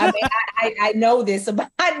 I mean, I know this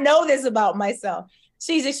about myself.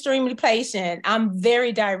 She's extremely patient. I'm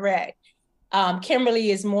very direct. Kimberly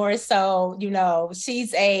is more so,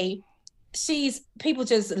 she's people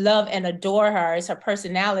just love and adore her. It's her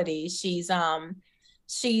personality. She's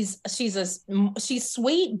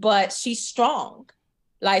sweet, but she's strong.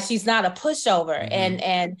 Like, she's not a pushover.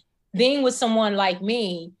 And being with someone like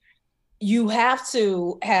me, you have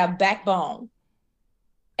to have backbone.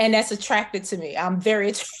 And that's attracted to me. I'm very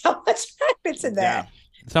attracted to that. Yeah.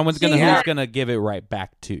 Someone's who's gonna give it right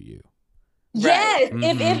back to you. Yes,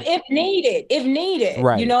 if needed.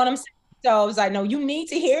 Right. You know what I'm saying? So I was like, no, you need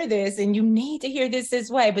to hear this, and you need to hear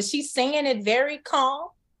this way. But she's singing it very calm.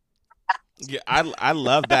 Yeah, I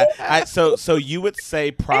love that. So you would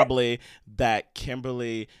say probably that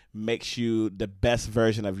Kimberly makes you the best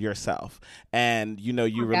version of yourself. And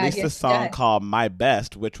you released a song called My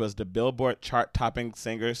Best, which was the Billboard chart-topping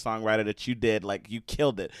singer-songwriter that you did. Like, you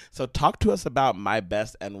killed it. So talk to us about My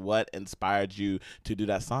Best and what inspired you to do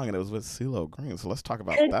that song. And it was with CeeLo Green. So let's talk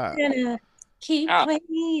about that. Keep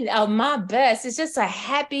playing. Oh, My Best. It's just a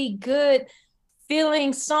happy, good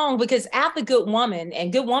feeling song, because after Good Woman,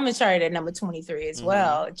 and Good Woman charted at number 23 as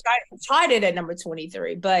well, charted at number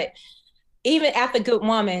 23, but even after Good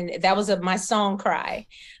Woman, that was my song cry.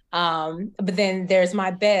 But then there's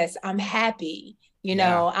My Best. I'm happy,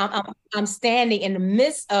 I'm standing in the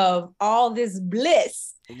midst of all this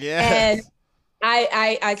bliss. And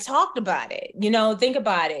I talked about it, think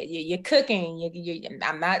about it. You're cooking.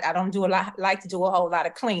 I don't like to do a whole lot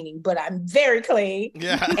of cleaning, but I'm very clean.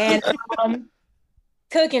 And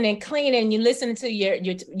cooking and cleaning, you listen to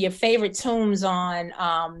your favorite tunes on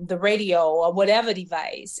the radio or whatever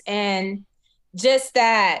device, and just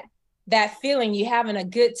that that feeling, you're having a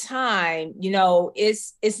good time, you know,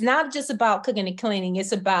 it's not just about cooking and cleaning.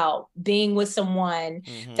 It's about being with someone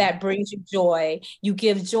that brings you joy. You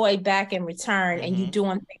give joy back in return, and you're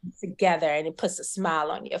doing things together, and it puts a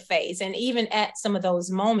smile on your face. And even at some of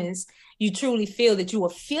those moments, you truly feel that you are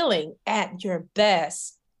feeling at your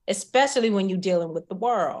best, especially when you're dealing with the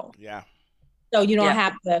world. Yeah. So you don't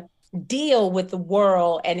have to deal with the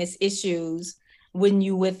world and its issues when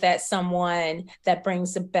you with that someone that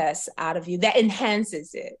brings the best out of you, that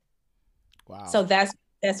enhances it. Wow. So that's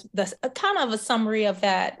a kind of a summary of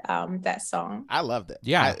that that song. I loved it.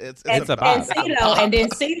 Yeah, it's a bop. And then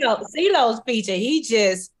CeeLo's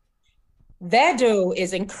feature, that dude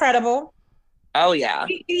is incredible. Oh yeah.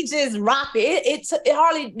 He just rocked it. It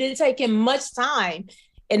hardly didn't take him much time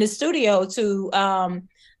in the studio to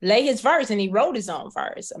lay his verse, and he wrote his own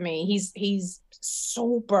verse. I mean, he's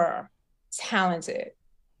super talented.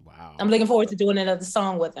 Wow. I'm looking forward to doing another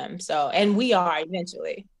song with him. So, and we are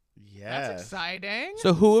eventually. Yes. That's exciting.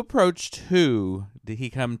 So who approached who? Did he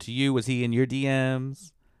come to you? Was he in your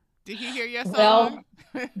DMs? Did he hear your Well,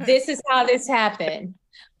 song? this is how this happened.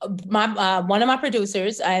 One of my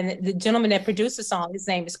producers and the gentleman that produced the song, his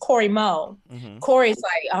name is Corey Moe. Corey's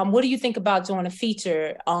like, what do you think about doing a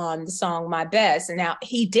feature on the song My Best? And now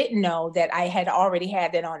he didn't know that I had already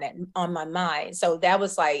had that on my mind. So that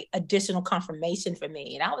was like additional confirmation for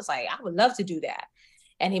me. And I was like, I would love to do that.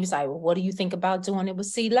 And he was like, well, what do you think about doing it with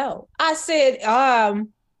CeeLo? I said, I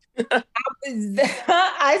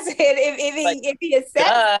said, if he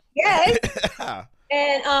accepts, yes.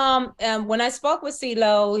 And when I spoke with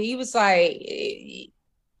CeeLo, he was like,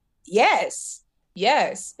 yes.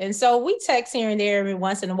 And so we text here and there every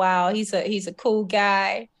once in a while. He's a cool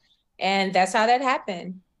guy. And that's how that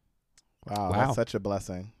happened. Wow. That's such a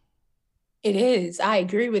blessing. It is. I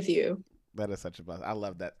agree with you. That is such a blessing. I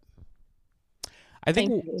love that. I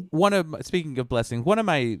think speaking of blessings, one of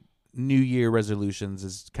my New Year resolutions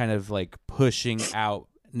is kind of like pushing out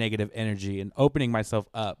negative energy and opening myself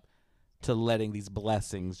up to letting these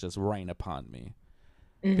blessings just rain upon me.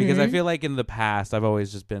 Because I feel like in the past, I've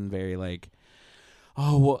always just been very like,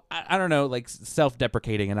 oh, well, I don't know, like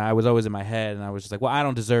self-deprecating. And I was always in my head and I was just like, well, I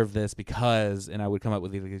don't deserve this because, and I would come up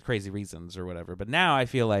with these crazy reasons or whatever. But now I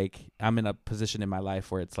feel like I'm in a position in my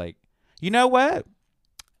life where it's like, you know what?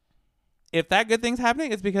 If that good thing's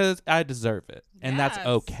happening, it's because I deserve it. And that's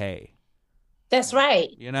okay. That's right.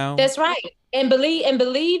 You know? That's right. And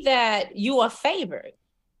believe that you are favored.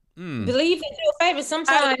 Believe that you're favored.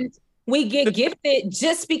 Sometimes we get gifted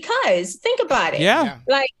just because. Think about it. Yeah.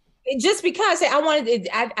 Like just because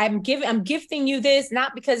I'm gifting you this,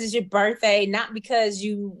 not because it's your birthday, not because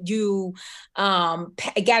you got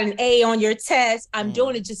an A on your test. I'm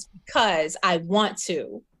doing it just because I want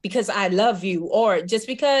to, because I love you, or just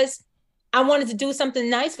because I wanted to do something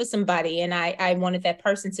nice for somebody and I wanted that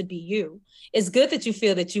person to be you. It's good that you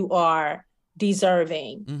feel that you are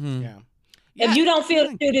deserving. Yeah. If you don't feel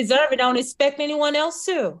that you deserve it, don't expect anyone else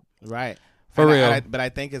to. Right. For real. But I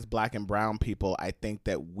think as Black and brown people, I think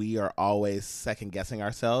that we are always second guessing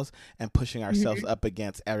ourselves and pushing ourselves up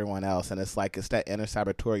against everyone else. And it's that inner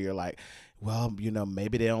saboteur. You're like, well,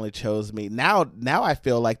 maybe they only chose me. Now I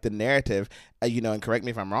feel like the narrative, and correct me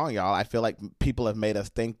if I'm wrong, y'all, I feel like people have made us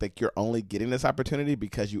think that you're only getting this opportunity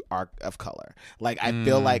because you are of color. Like, I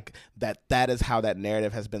feel like that is how that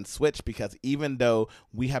narrative has been switched, because even though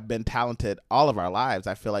we have been talented all of our lives,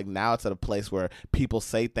 I feel like now it's at a place where people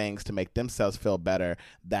say things to make themselves feel better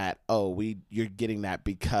that, you're getting that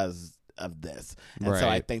because of this. And so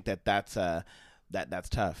I think that's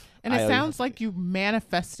tough. And it sounds like you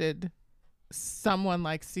manifested someone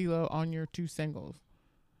like CeeLo on your 2 singles.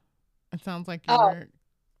 It sounds like you were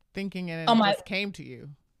thinking it and it just came to you.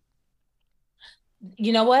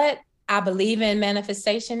 You know what? I believe in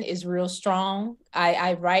manifestation is real strong.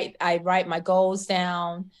 I write my goals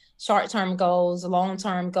down, short-term goals,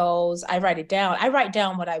 long-term goals. I write it down. I write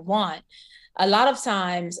down what I want. A lot of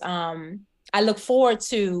times I look forward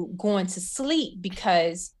to going to sleep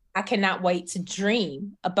because I cannot wait to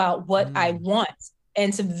dream about what I want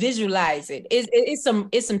and to visualize it. It's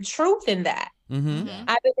some truth in that.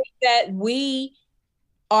 I believe that we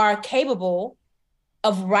are capable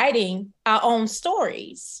of writing our own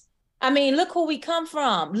stories. I mean, look who we come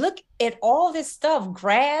from. Look at all this stuff: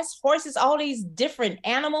 grass, horses, all these different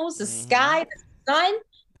animals, the sky, the sun.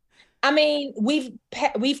 I mean,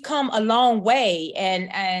 we've come a long way,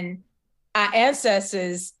 and our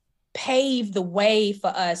ancestors paved the way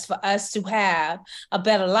for us to have a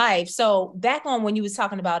better life. So back on when you was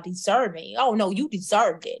talking about deserving, oh no, you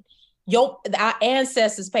deserved it. Our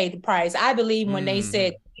ancestors paid the price. I believe when they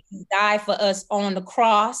said he died for us on the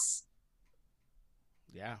cross.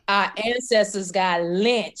 Yeah. Our ancestors got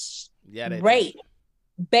lynched, Yeah, they did. raped,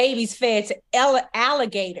 babies fed to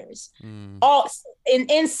alligators, Mm. all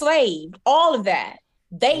enslaved, all of that.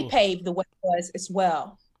 They Oof. paved the way for us as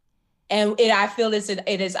well. And I feel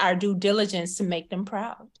it is our due diligence to make them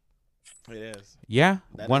proud. It is. Yeah,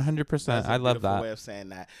 That is- 100%. That's a I love beautiful that. way of saying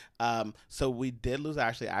that. So we did lose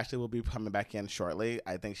Ashley. Ashley will be coming back in shortly.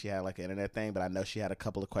 I think she had like an internet thing, but I know she had a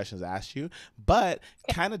couple of questions to ask you. But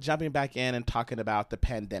kind of jumping back in and talking about the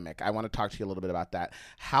pandemic, I want to talk to you a little bit about that.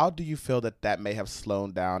 How do you feel that may have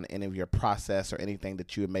slowed down any of your process or anything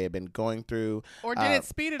that you may have been going through? Or did it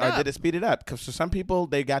speed it up? Or did it speed it up? Because for some people,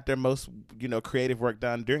 they got their most creative work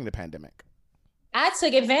done during the pandemic. I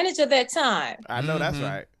took advantage of that time. I know that's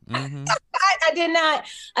right. Mm-hmm. I did not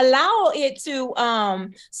allow it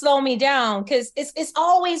to slow me down, because it's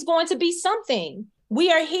always going to be something.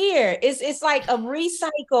 We are here. It's like a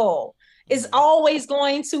recycle. It's always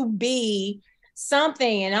going to be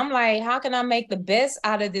something. And I'm like, how can I make the best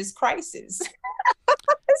out of this crisis?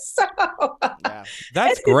 So Yeah.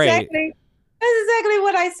 That's great. That's exactly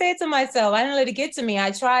what I said to myself. I didn't let it get to me.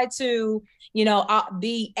 I tried to,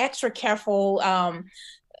 be extra careful,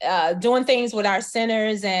 doing things with our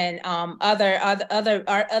centers and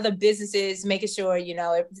other businesses, making sure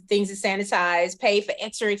things are sanitized, pay for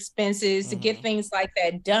extra expenses to get things like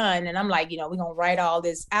that done. And I'm like, we're gonna write all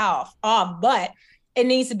this off, but it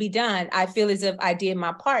needs to be done. I feel as if I did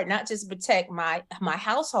my part, not just protect my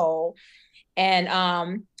household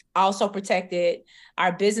and also protected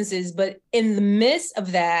our businesses, but in the midst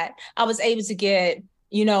of that, I was able to get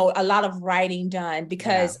a lot of writing done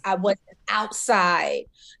because I wasn't outside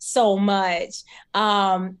so much.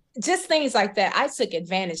 Just things like that. I took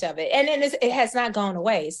advantage of it, and it has not gone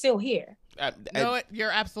away. It's still here. No,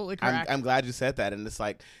 you're absolutely correct. I'm glad you said that. And it's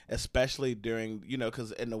like, especially during,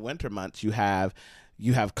 because in the winter months you have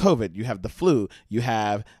COVID, you have the flu, you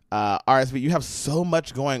have RSV, you have so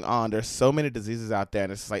much going on. There's so many diseases out there,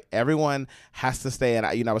 and it's like everyone has to stay. And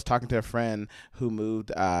I was talking to a friend who moved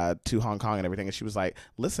to Hong Kong and everything, and she was like,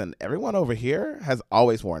 "Listen, everyone over here has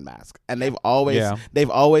always worn masks, and they've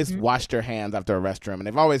always washed their hands after a restroom, and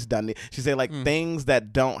they've always done." She said things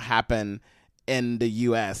that don't happen in the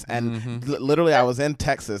U.S. And literally, I was in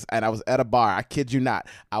Texas and I was at a bar. I kid you not.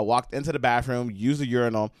 I walked into the bathroom, used a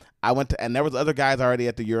urinal. And there was other guys already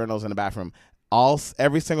at the urinals in the bathroom.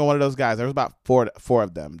 Every single one of those guys, there was about four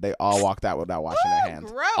of them. They all walked out without washing their hands.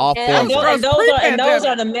 Gross. All four of them. Those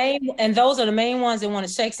are the main ones that want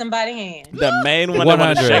to shake somebody's hand. The main one that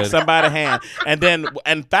want to shake somebody's hand. And then,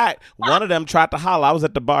 in fact, one of them tried to holler. I was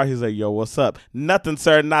at the bar. He's like, "Yo, what's up?" "Nothing,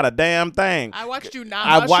 sir. Not a damn thing." I watched you not.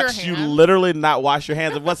 I watched you literally not wash your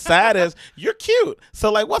hands. And what's sad is you're cute. So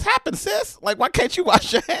like, what's happened, sis? Like, why can't you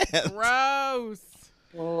wash your hands? Gross.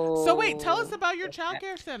 So wait, tell us about your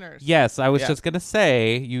childcare centers. Yes, I was just going to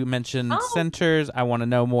say, you mentioned centers. I want to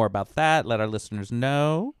know more about that. Let our listeners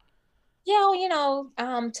know. Yeah,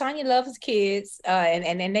 Tanya loves kids,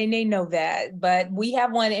 and they know that. But we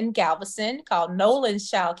have one in Galveston called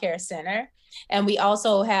Nolan's Childcare Center. And we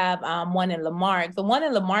also have one in Lamarck. The one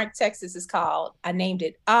in Lamarck, Texas is called, I named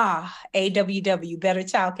it AWW, Better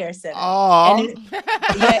Childcare Center. Oh,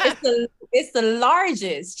 it's the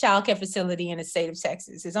largest childcare facility in the state of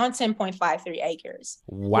Texas. It's on 10.53 acres.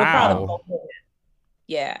 Wow. We're proud of both of it.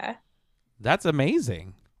 Yeah. That's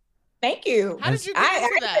amazing. Thank you. How did you get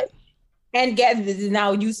into that? And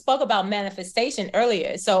now you spoke about manifestation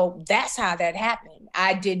earlier. So that's how that happened.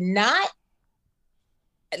 I did not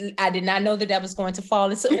know that was going to fall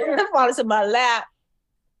into my lap.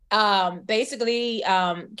 Basically,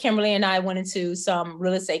 Kimberly and I went into some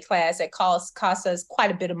real estate class that cost us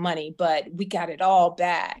quite a bit of money, but we got it all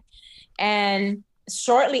back. And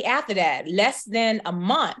shortly after that, less than a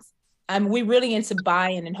month, we really into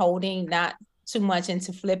buying and holding, not too much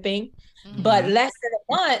into flipping. Mm-hmm. But less than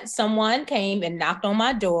a month, someone came and knocked on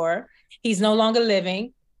my door. He's no longer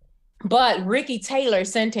living. But Ricky Taylor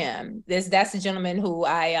sent him. That's the gentleman who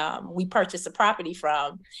we purchased the property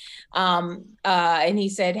from. And he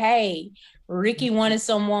said, "Hey, Ricky wanted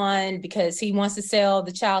someone because he wants to sell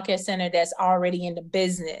the childcare center that's already in the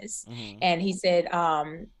business." Mm-hmm. And he said,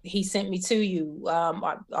 he sent me to you.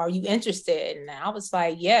 Are you interested? And I was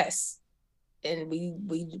like, yes. And we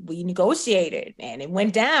negotiated, and it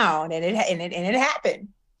went down, and it happened.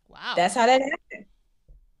 Wow, that's how that happened.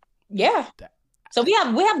 Yeah. So we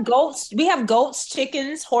have goats,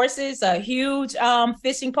 chickens, horses, a huge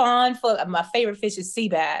fishing pond for my favorite fish is sea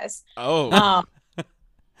bass. Oh.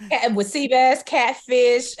 With sea bass,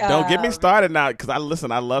 catfish. Don't get me started now, because I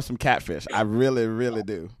love some catfish. I really, really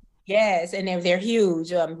do. Yes, and they're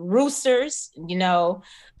huge. Roosters,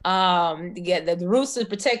 the roosters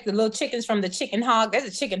protect the little chickens from the chicken hawk. There's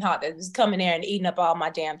a chicken hawk that is coming there and eating up all my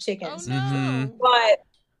damn Oh chickens. no. But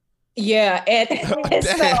yeah, and so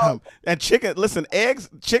Damn. And chicken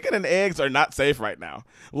and eggs are not safe right now.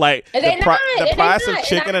 Like And the, they're not, the and they're price of not, and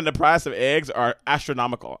chicken and the price of eggs are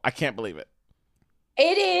astronomical. I can't believe it.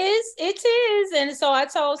 it is. And so I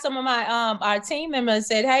told some of my our team members,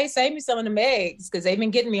 said, hey, save me some of them eggs, because they've been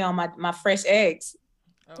getting me on my fresh eggs.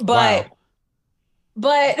 Oh, But Wow.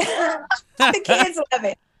 but the kids love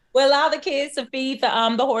it. We allow the kids to feed the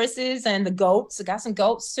horses and the goats. I got some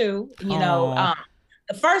goats too. Aw.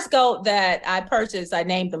 The first goat that I purchased, I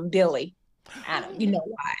named them Billy. I don't, you know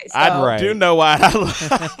why? I Right. do know why.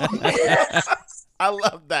 I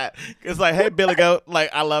love that. It's like, hey, Billy Goat. Like,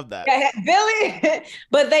 I love that. Billy,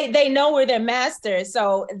 but they know we're their master.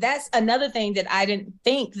 So that's another thing that I didn't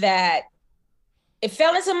think, that it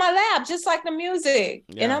fell into my lap, just like the music.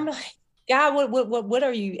 Yeah. And I'm like, God, what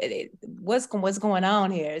are you? What's going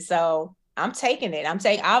on here? So I'm taking it.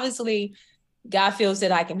 Obviously, God feels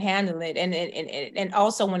that I can handle it, and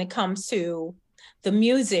also when it comes to the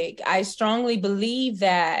music, I strongly believe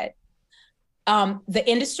that the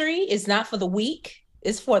industry is not for the weak;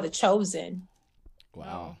 it's for the chosen.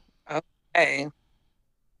 Wow. Hey.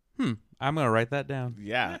 I'm gonna write that down.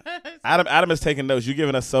 Yeah. Adam is taking notes. You're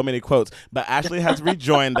giving us so many quotes. But Ashley has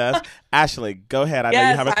rejoined us. Ashley, go ahead. I know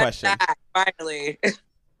you have a question. I'm back, finally.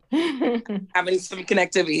 Having some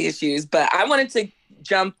connectivity issues, but I wanted to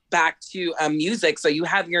jump back to music. So you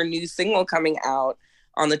have your new single coming out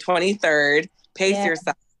on the 23rd. Pace Yeah.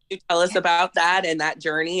 Yourself. Can you tell us about that and that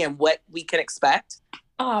journey and what we can expect?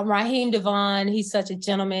 Raheem Devon, he's such a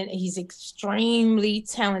gentleman. He's extremely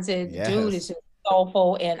talented. Yes. Dude is just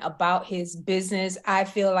soulful, and about his business, I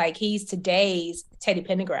feel like he's today's Teddy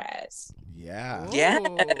Pendergrass. Yeah. Yeah.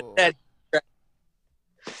 Ooh.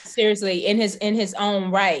 Seriously, in his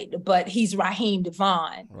own right, but he's Raheem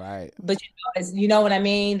Devon. Right. But you know what I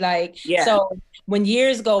mean? Like, Yeah. so when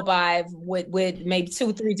years go by with maybe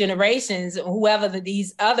 2-3 generations, whoever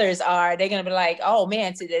these others are, they're gonna be like, oh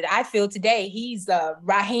man, I feel today he's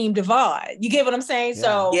Raheem Devon. You get what I'm saying? Yeah.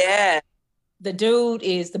 So Yeah. the dude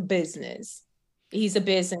is the business. He's a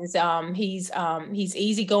business. He's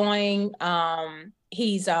easygoing.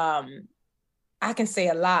 He's I can say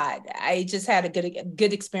a lot. I just had a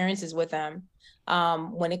good experiences with him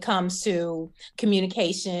when it comes to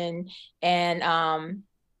communication, and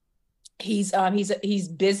he's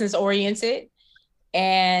business oriented,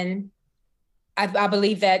 and I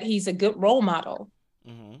believe that he's a good role model.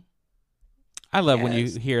 Mm-hmm. I love when you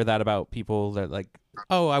Yes. hear that about people that like,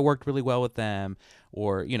 oh, I worked really well with them,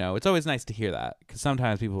 or it's always nice to hear that, because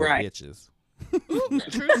sometimes people Right. are bitches.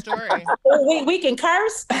 True story. We can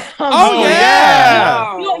curse. Oh,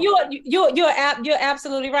 yeah. You're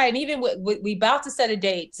absolutely right. And even we about to set a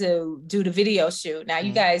date to do the video shoot. Now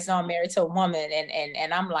you guys know I'm married to a woman,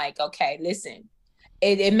 and I'm like, okay, listen,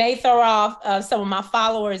 it may throw off some of my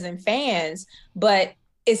followers and fans, but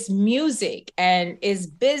it's music and it's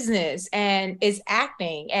business and it's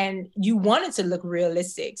acting, and you want it to look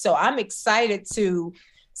realistic. So I'm excited to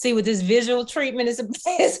see what this visual treatment is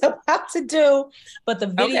about to do. But the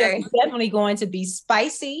video is definitely going to be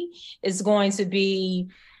spicy. It's going to be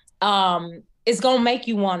it's going to make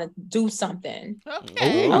you want to do something.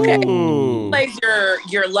 Okay. Okay. Ooh. Plays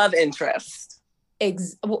your love interest.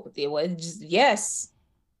 Yes.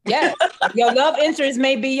 Your love interest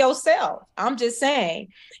may be yourself. I'm just saying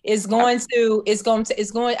I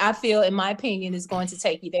feel, in my opinion, is going to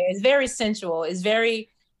take you there. It's very sensual. It's very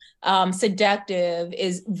seductive,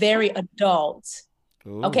 is very adult.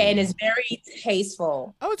 Ooh. Okay, and it's very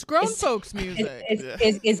tasteful. Oh, it's grown It's- folks music.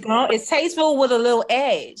 It's tasteful with a little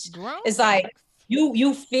edge. Grown It's like folks.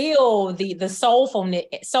 you feel the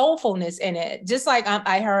soulfulness in it. Just like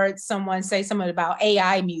I heard someone say something about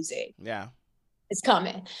AI music. Yeah. It's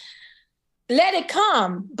coming. Let it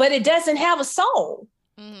come, but it doesn't have a soul.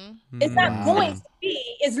 Mm-hmm. It's not Wow. going to be.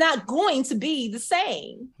 It's not going to be the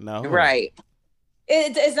same. No. Right.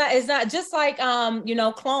 It's not just like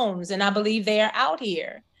clones, and I believe they are out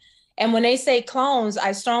here. And when they say clones,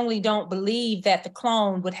 I strongly don't believe that the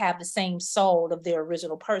clone would have the same soul of their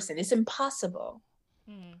original person. It's impossible.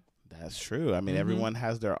 That's true. I mean, Mhm. everyone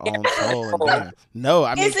has their own soul and being. No,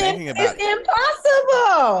 I mean, thinking about it's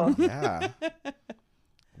impossible. Yeah.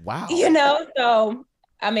 Wow. So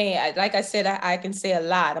I mean, like I said, I can say a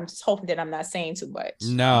lot. I'm just hoping that I'm not saying too much.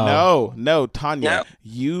 No. No, Tanya, No.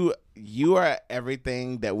 you are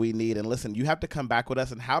everything that we need. And listen, you have to come back with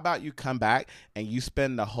us. And how about you come back and you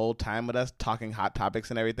spend the whole time with us talking hot topics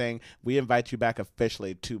and everything? We invite you back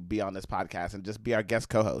officially to be on this podcast and just be our guest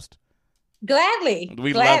co-host. Gladly.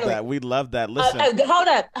 We love that. We love that. Listen.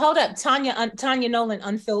 Hold up. Tanya Nolan,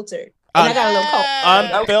 Unfiltered. And I got a little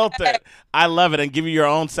cold. Unfiltered. I love it. And give you your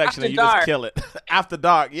own section After and you dark. just kill it. After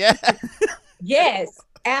dark. Yeah. Yes.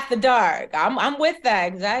 After dark. I'm with that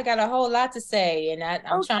because I got a whole lot to say, and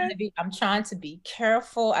I'm trying to be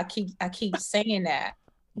careful. I keep saying that.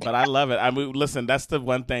 But I love it. I mean, listen, that's the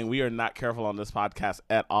one thing. We are not careful on this podcast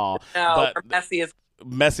at all. No, but we're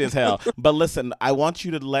messy as hell. But listen, I want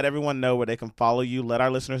you to let everyone know where they can follow you. Let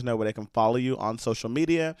our listeners know where they can follow you on social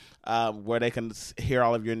media, where they can hear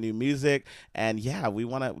all of your new music. And yeah, we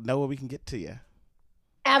want to know where we can get to you.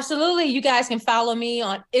 Absolutely. You guys can follow me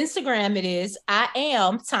on Instagram. I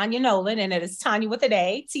am Tanya Nolan, and it is Tanya with an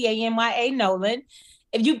A, Tanya Nolan.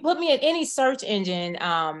 If you put me in any search engine,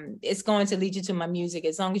 it's going to lead you to my music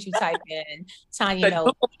as long as you type in Tanya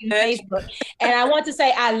Nolan on Facebook. And I want to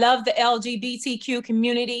say I love the LGBTQ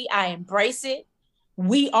community. I embrace it.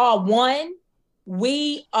 We are one.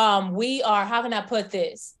 We are, how can I put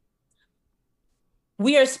this?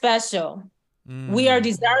 We are special. We are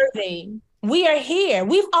deserving. We are here.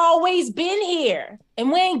 We've always been here,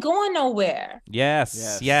 and we ain't going nowhere.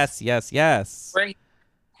 Yes.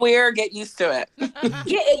 queer, get used to it.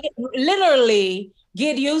 Literally,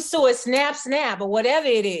 get used to it. Snap, or whatever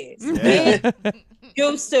it is. Yeah. Get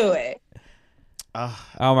used to it.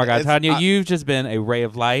 Oh my God, Tanya, you've just been a ray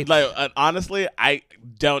of light. Like honestly, I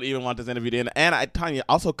don't even want this interview to end. And Tanya,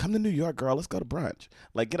 also come to New York, girl. Let's go to brunch.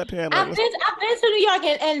 Like, get up here and I've been to New York,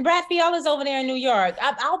 and Brad Fiala's over there in New York.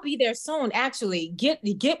 I'll be there soon. Actually, get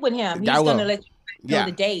with him. He's gonna let you know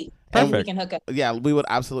the date. Perfect. We can hook up. Yeah, we would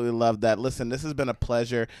absolutely love that. Listen, this has been a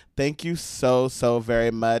pleasure. Thank you so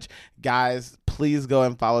very much, guys. Please go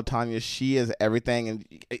and follow Tanya. She is everything, and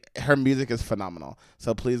her music is phenomenal.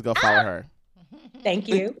 So please go follow her. Thank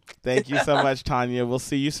you. Thank you so much, Tanya. We'll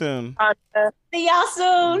see you soon. See y'all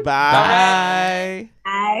soon. Bye.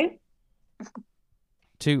 Bye.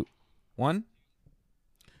 2, 1.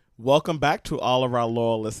 Welcome back to all of our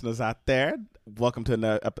loyal listeners out there. Welcome to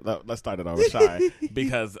another. Let's start it over, shy,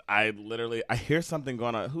 because I hear something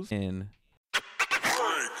going on. Who's in?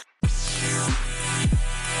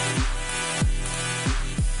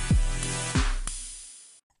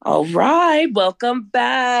 All right, welcome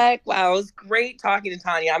back. Wow, it was great talking to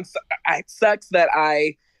Tanya. It sucks that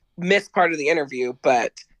I missed part of the interview,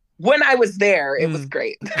 but when I was there, it was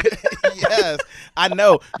great. Yes, I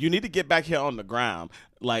know. You need to get back here on the ground,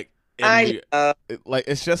 like.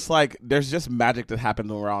 It's just like there's just magic that happens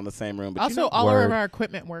when we're all in the same room. But also, all of our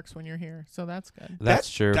equipment works when you're here, so that's good. That's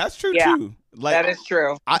true. That's true Yeah. too. Like, That is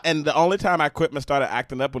true. And the only time my equipment started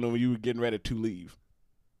acting up when you were getting ready to leave.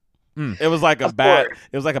 It was like a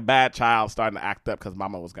bad child starting to act up because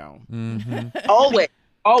Mama was gone. Mm-hmm.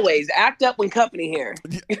 Always act up when company here.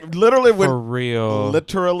 Literally For real.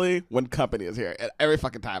 Literally when company is here. Every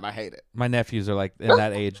fucking time. I hate it. My nephews are like in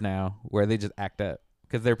that age now where they just act up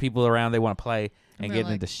because there are people around they want to play and get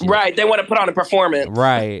into shit. Right, they want to put on a performance.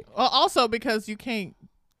 Right. Well, also because you can't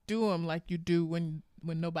do them like you do when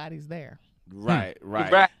nobody's there. Right.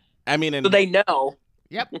 I mean, So they know.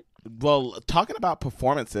 Yep. Well, talking about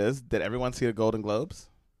performances, did everyone see the Golden Globes?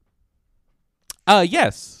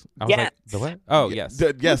 Yes. I was Yes. like, the what? Oh, yes.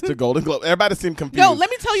 Yes, the Golden Globe. Everybody seemed confused. No, let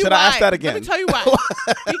me tell you Should why. I ask that again? Let me tell you why.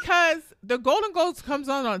 Because the Golden Globes comes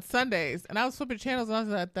on Sundays, and I was flipping channels, and I was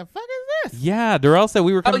like, "The fuck is this?" Yeah, Darrell said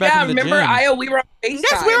we were coming back from the remember, gym. Io, we were on FaceTime.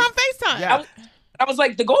 Yes, we were on FaceTime. Yeah. I was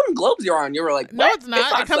like, the Golden Globes you're on. You were like, No, what? it's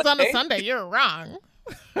not. It comes on a Sunday. You're wrong.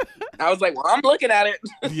 I was like, well, I'm looking at it.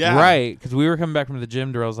 Yeah. Right, because we were coming back from the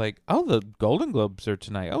gym. Darrell was like, "Oh, the Golden Globes are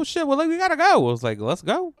tonight. Oh shit, well, we gotta go." I was like, "Let's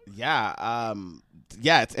go." Yeah.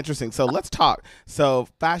 Yeah, it's interesting. So let's talk. So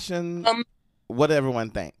fashion, what did everyone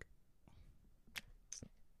think?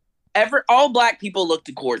 All black people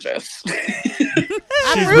looked gorgeous.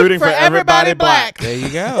 I'm rooting for everybody black. There you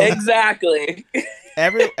go. Exactly.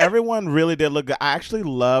 Everyone really did look good. I actually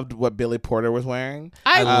loved what Billy Porter was wearing.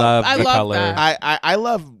 I love the color. That. I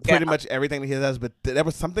love pretty much everything that he does, but there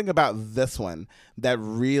was something about this one that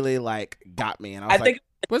really got me. And I was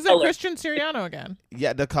Was it Christian Siriano again?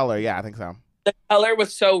 Yeah, the color. Yeah, I think so. The color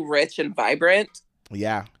was so rich and vibrant.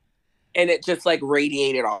 Yeah. And it just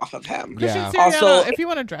radiated off of him. Christian Yeah. Siriano, Also, if you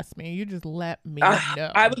want to dress me, you just let me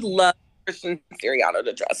know. I would love Christian Siriano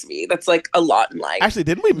to dress me. That's a lot in life. Actually,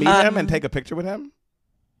 didn't we meet him and take a picture with him?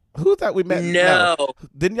 Who thought we met? No.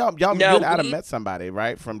 Didn't y'all? No, you and Adam met somebody,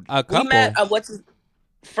 right? From A couple. We met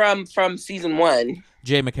from season 1.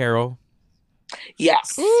 Jay McCarroll.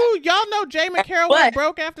 Yes. Ooh, y'all know Jay McCarroll But- went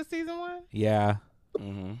broke after season 1? Yeah.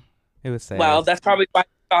 Mm-hmm. It was sad. Well, that's probably why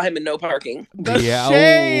I saw him in No Parking. The Yeah,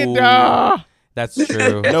 shade. oh. That's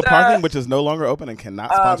true. No Parking, which is no longer open and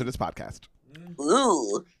cannot sponsor this podcast.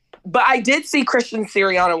 Ooh. But I did see Christian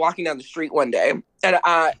Siriano walking down the street one day, and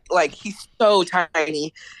like he's so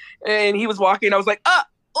tiny, and he was walking. I was like,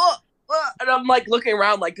 and I'm like looking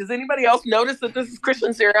around, like, does anybody else notice that this is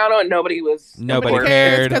Christian Siriano? And nobody was. Nobody cares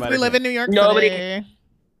cared. because we live in New York Nobody City.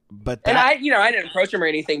 But And that, I didn't approach him or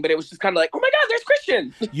anything, but it was just kind of like, oh my God, there's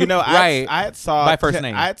Christian. you know, Right. I had saw By first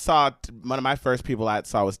name. I had saw one of my first people I had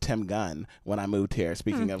saw was Tim Gunn when I moved here.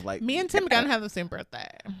 Speaking of like Me and Tim Gunn have the same birthday.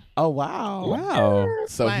 Oh wow. Wow.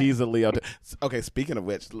 So Right. he's a Leo. Okay, speaking of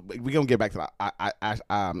which, we're gonna get back to that.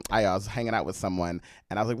 I was hanging out with someone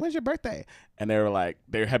and I was like, "When's your birthday?" And they were like,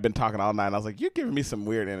 they had been talking all night. And I was like, "You're giving me some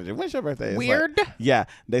weird energy. When's your birthday?" It's Weird? Like, yeah.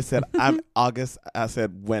 They said I'm August. I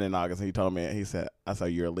said when in August, and he told me. He said, "I said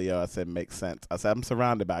you're a Leo." I said, "Makes sense." I said, "I'm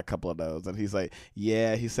surrounded by a couple of those." And he's like,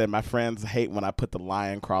 "Yeah." He said, "My friends hate when I put the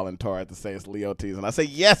lion crawling toward to say it's Leo teas." And I said,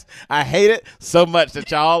 "Yes, I hate it so much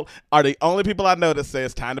that y'all are the only people I know that say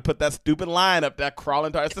it's time to put that stupid lion up there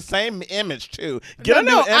crawling toward." It's the same image too. Get a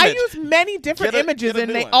new image. I use many different Get a images and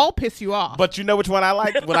new they one. all piss you off. But you know which one I like?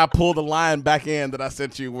 When I pull the lion back in that I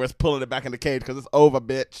sent you, where it's pulling it back in the cage because it's over,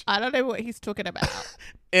 bitch. I don't know what he's talking about.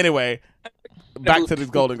 Anyway, back to these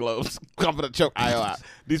Golden Globes. I'm gonna choke IO out.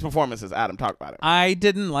 These performances, Adam, talk about it. I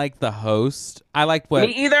didn't like the host. I liked what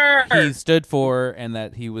Me either. he stood for and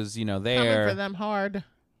that he was, Coming there. for them hard.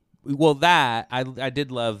 Well, that I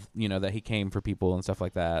did love, that he came for people and stuff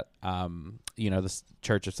like that. The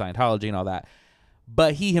Church of Scientology and all that.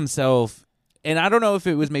 But he himself, and I don't know if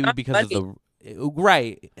it was maybe because of the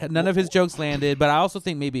right, none of his jokes landed. But I also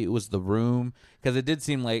think maybe it was the room because it did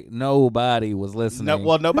seem like nobody was listening. No,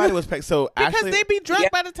 well, nobody was paying. So Because Ashley, they be drunk Yeah.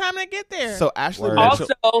 by the time they get there. so Ashley Word. Mitchell.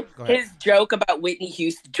 Also, ahead. his joke about Whitney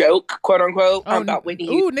Houston, quote unquote, about Whitney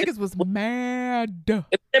ooh, Houston. niggas was mad.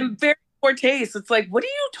 It's in very poor taste. It's like, what are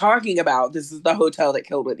you talking about? This is the hotel that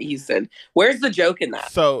killed Whitney Houston. Where's the joke in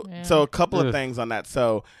that? So Yeah. a couple of Ugh. things on that.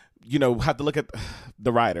 So, have to look at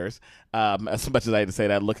the writers. As much as I hate to say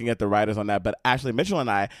that, looking at the writers on that, but Ashley Mitchell and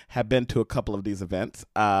I have been to a couple of these events,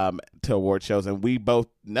 to award shows, and we both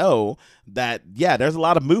know that there's a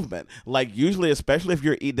lot of movement. Like usually, especially if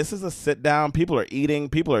you're this is a sit down. People are eating.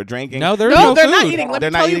 People are drinking. No, there's No, no they're food. not eating. Let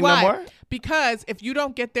They're me not tell you eating no why. more? Because if you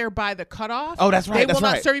don't get there by the cutoff, Oh, that's right, they that's will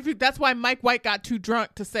not right. serve you food. That's why Mike White got too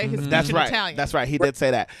drunk to say his speech That's in right. Italian. That's right. He did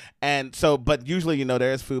say that. And so, but usually,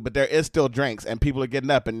 there is food, but there is still drinks, and people are getting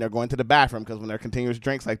up and they're going to the bathroom because when there are continuous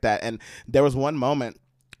drinks like that. And there was one moment,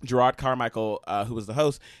 Gerard Carmichael, who was the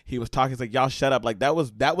host, he was talking. He's like, "Y'all shut up!" Like that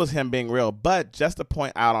was him being real. But just to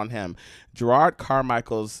point out on him, Gerard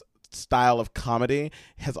Carmichael's style of comedy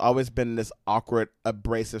has always been this awkward,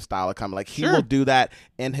 abrasive style of comedy. Like he will do that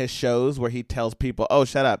in his shows where he tells people, "Oh,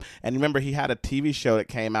 shut up." And remember, he had a TV show that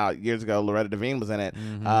came out years ago. Loretta Devine was in it.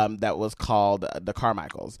 That was called The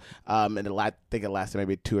Carmichaels. And I think it lasted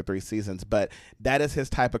maybe 2 or 3 seasons. But that is his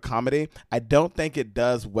type of comedy. I don't think it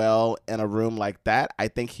does well in a room like that. I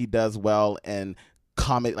think he does well in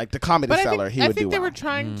comedy, like the Comedy But Cellar. I would think do they well. were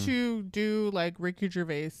trying to do like Ricky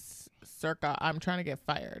Gervais circa I'm trying to get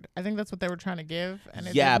fired. I think that's what they were trying to give. And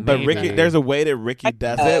it Yeah, didn't but make Maybe. Ricky, there's a way that Ricky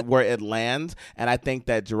does it where it lands, and I think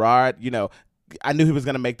that Gerard, I knew he was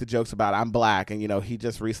going to make the jokes about I'm black, and he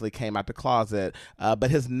just recently came out the closet.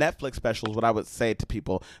 But his Netflix specials, what I would say to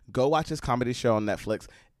people, go watch his comedy show on Netflix.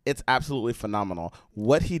 It's absolutely phenomenal.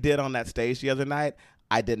 What he did on that stage the other night,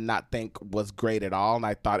 I did not think was great at all, and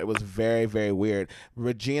I thought it was very, very weird.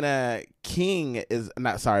 Regina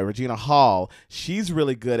Hall, she's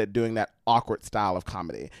really good at doing that awkward style of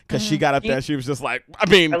comedy because she got up there and she was just like, I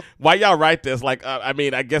mean, why y'all write this? Like, I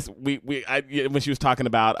mean, I guess when she was talking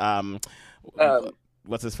about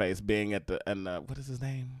what's his face being at what is his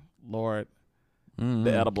name? Lord.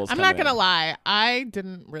 The edibles. I'm come not in. gonna lie, I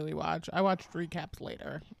didn't really watch. I watched recaps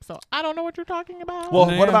later, so I don't know what you're talking about.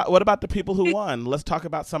 Well, Yeah. what about the people who won? Let's talk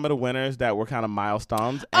about some of the winners that were kind of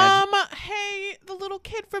milestones. And hey, the little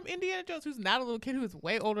kid from Indiana Jones, who's not a little kid, who's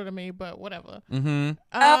way older than me, but whatever.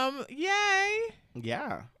 Mm-hmm. Yay,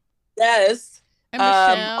 yeah, Yes. and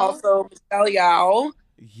Michelle. Also, Michelle Yao.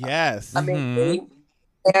 yes, Amazing.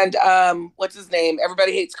 And what's his name?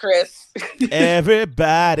 Everybody hates Chris.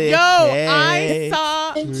 everybody. Yo, I hates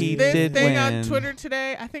saw He this did thing win. on Twitter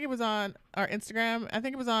today. I think it was on our Instagram. I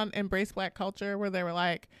think it was on Embrace Black Culture where they were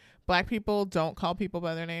like, Black people don't call people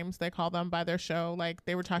by their names. They call them by their show. Like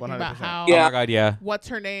they were talking 100%. about how Oh my God, yeah. what's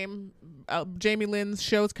her name? Jamie Lynn's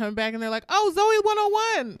show's coming back, and they're like, "Oh, Zoe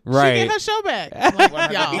 101, Right. She get her show back." I'm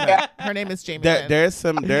like, 100%. y'all, her name is Jamie Lynn. There's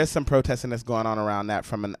some protesting that's going on around that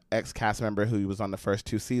from an ex-cast member who was on the first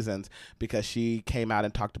 2 seasons because she came out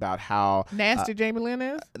and talked about how Nasty Jamie Lynn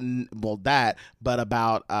is. But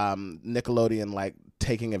about Nickelodeon like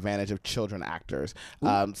taking advantage of children actors.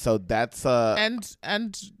 So that's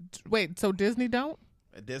And wait, so Disney don't?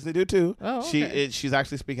 Disney do too. Oh, okay. She's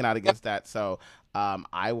actually speaking out against that. So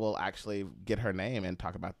I will actually get her name and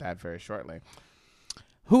talk about that very shortly.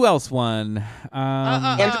 Who else won?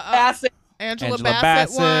 Angela Bassett. Angela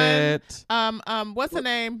Bassett. won. What's the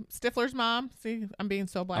name? Stifler's mom. See, I'm being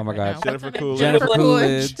so black. Oh my right gosh. now. Jennifer Coolidge. Jennifer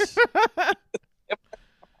Coolidge.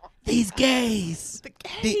 These gays. The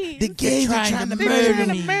gays. gays are trying to murder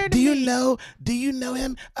me. Do you know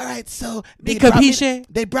him? All right, so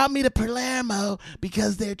they brought me to Palermo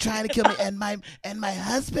because they're trying to kill me, and my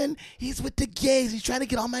husband, he's with the gays. He's trying to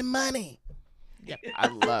get all my money. Yep. I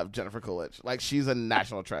love Jennifer Coolidge. Like, she's a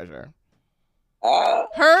national treasure.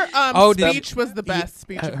 Her speech was the best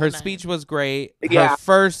speech. of Her the night. speech was great. Yeah. Her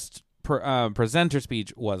first presenter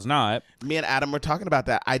speech was not. Me and Adam were talking about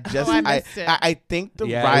that. I missed it. I think the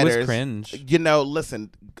Yeah, writers, it was cringe. You know, listen,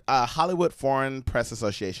 Hollywood Foreign Press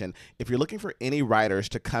Association. If you're looking for any writers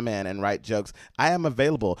to come in and write jokes, I am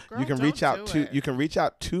available. Girl, you can don't reach out do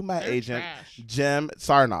to it. my They're agent, trash. Jim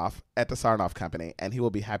Sarnoff at the Sarnoff Company, and he will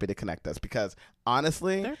be happy to connect us because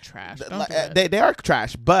honestly, They're trash. th- Don't do it. they are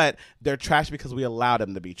trash, but they're trash because we allow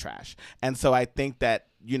them to be trash. And so I think that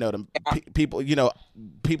people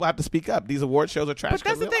have to speak up. These award shows are trash. But that's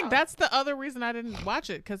 'cause the we thing. allow That's the other reason I didn't watch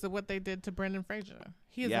it, because of what they did to Brendan Fraser.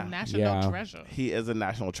 He is Yeah. a national Yeah. treasure. He is a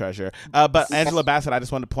national treasure. But Angela Bassett, I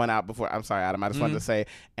just wanted to point out before. I'm sorry, Adam. I just wanted to say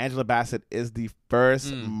Angela Bassett is the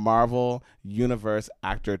first Marvel Universe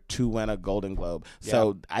actor to win a Golden Globe.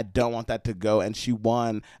 So I don't want that to go. And she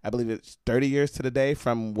won, I believe it's 30 years to the day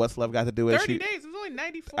from What's Love Got to Do with 30 days. It was only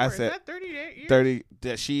 94. I Is said that 30 years? 30.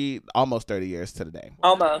 She almost 30 years to the day.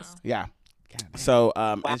 Almost. Yeah. So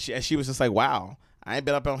and she was just like, wow. I ain't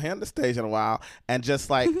been up on him the stage in a while. And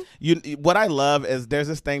just like what I love is there's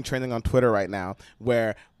this thing trending on Twitter right now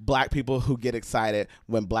where black people who get excited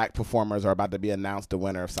when black performers are about to be announced the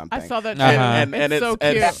winner of something. I saw that too. And it's so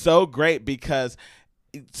cute. it's so great because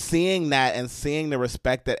seeing that and seeing the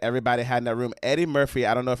respect that everybody had in that room. Eddie Murphy,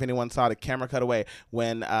 I don't know if anyone saw the camera cut away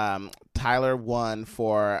when Tyler won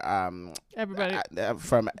for Everybody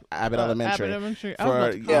from Abbott Elementary, Abbott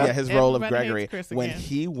Elementary. for his role of Everybody Gregory. hates Chris When again.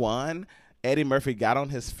 he won, Eddie Murphy got on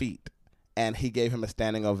his feet and he gave him a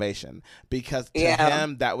standing ovation because to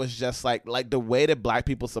him that was just like the way that black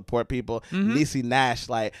people support people. Niecy Nash,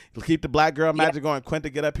 like, keep the black girl magic going. Quinta,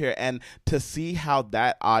 get up here. And to see how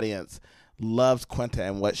that audience loves Quinta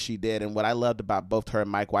and what she did, and what I loved about both her and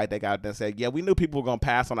Mike White, they got up there and said, yeah, we knew people were gonna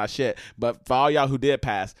pass on our shit, but for all y'all who did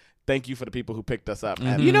pass, thank you for the people who picked us up.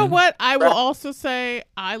 And You know what? I will also say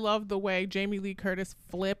I love the way Jamie Lee Curtis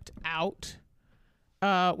flipped out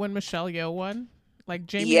when Michelle Yeoh won. Like,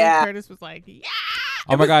 Jamie Lee Curtis was like, yeah.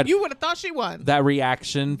 Oh my God. You would have thought she won. That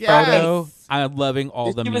reaction Yes. photo, I'm loving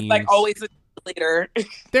all the She memes. was like always a leader.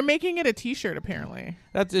 They're making it a T-shirt apparently.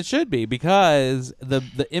 It should be, because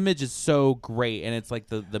the image is so great, and it's like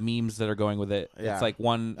the memes that are going with it. Yeah. It's like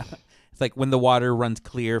it's like when the water runs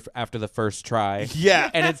clear after the first try. Yeah.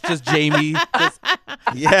 And it's just Jamie.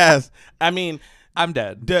 Yes. I mean, I'm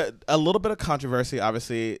dead. a little bit of controversy,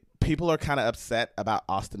 obviously. People are kind of upset about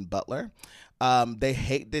Austin Butler. They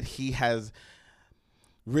hate that he has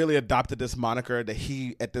really adopted this moniker that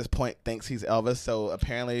he at this point thinks he's Elvis. So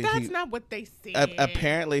apparently That's not what they say.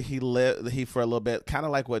 apparently he for a little bit, kind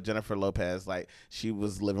of like what Jennifer Lopez, like, she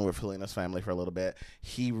was living with Helena's family for a little bit.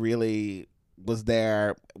 He really was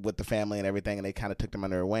there with the family and everything, and they kind of took them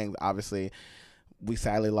under their wing. Obviously, we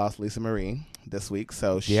sadly lost Lisa Marie this week,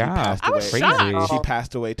 so she passed I away. was shocked. She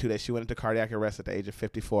passed away 2 days. She went into cardiac arrest at the age of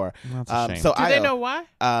 54. That's a shame. So Do they know why?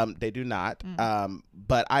 They do not.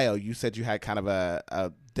 But Io, you said you had kind of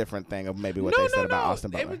a different thing of maybe what they said about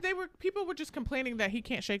Austin Butler. People were just complaining that he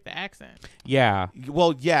can't shake the accent. Yeah.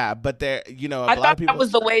 Well, yeah, but there, a I lot thought of people. that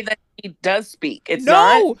was the way that he does speak. It's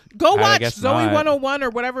not. Go I watch guess Zoe not. 101 or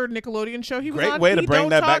whatever Nickelodeon show he was Great on. way to He bring don't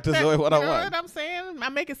that talk back to Zoe 101. You know what I'm saying?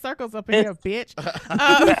 I'm making circles up in here, bitch.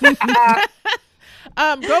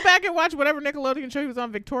 Go back and watch whatever Nickelodeon show he was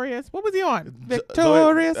on. Victorious. What was he on?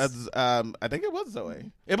 Victorious. I think it was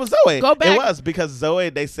Zoe. It was Zoe. Go back. It was because Zoe.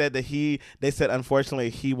 They said unfortunately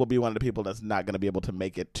he will be one of the people that's not going to be able to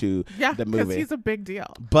make it to Yeah, the because movie. he's a big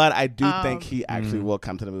deal. But I do think he actually will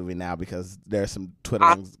come to the movie now because there's some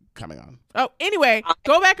twitterings coming on. Oh, anyway,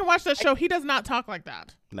 go back and watch that show. He does not talk like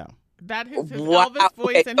that. No. That is his Wow. Elvis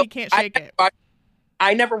voice, Okay, and so he can't shake it.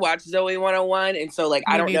 I never watched Zoe 101, and so like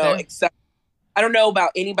Me I don't know neither. except I don't know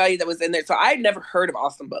about anybody that was in there. So I had never heard of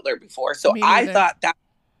Austin Butler before. So Me I neither. thought that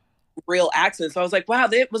was real accent. So I was like, wow,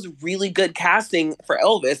 that was really good casting for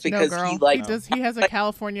Elvis because no, girl. he like He has a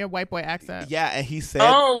California white boy accent. Yeah, and he said.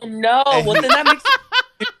 oh no. And Well then that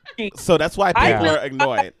makes So that's why I people know- are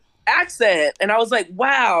annoyed. accent. And I was like,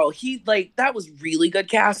 wow, he like that was really good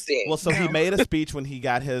casting. Well, so he No. made a speech when he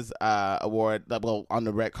got his award, well, on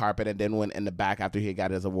the red carpet, and then went in the back after he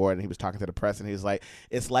got his award, and he was talking to the press, and he's like,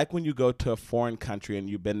 "It's like when you go to a foreign country and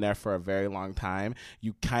you've been there for a very long time,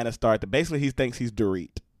 you kind of start to." Basically, he thinks he's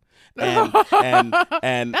Dorit,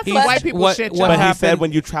 and That's he's, some white people shit. what y'all. but he happened- said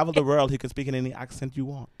when you travel the world, he can speak in any accent you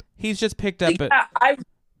want. He's just picked up. yeah,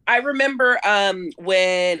 I remember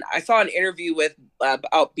when I saw an interview with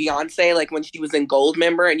about Beyonce, like when she was in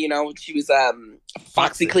Goldmember, and you know she was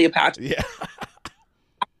Foxy Cleopatra. Yeah,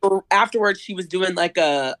 Afterwards, she was doing like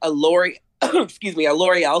a L'Oreal, excuse me, a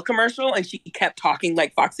L'Oreal commercial, and she kept talking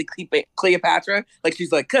like Foxy Cleopatra, like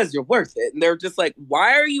she's like, "Cause you're worth it," and they're just like,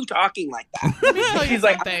 "Why are you talking like that?" Let me tell you She's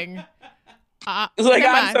like, something. It's like, Never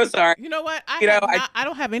I'm mind. so sorry. You know what? You know, I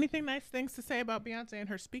don't have anything nice things to say about Beyonce and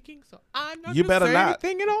her speaking, so I'm not You going to better say not.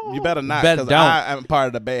 anything at all. you better not, Bet because don't. I am part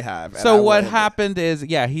of the Bayhive. and I So what will- happened is,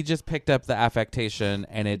 yeah, he just picked up the affectation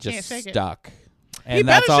and it Can't just shake it. stuck. And He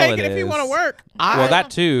that's better all shake it if he is. want to work. Well,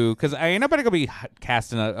 that too, because ain't nobody gonna be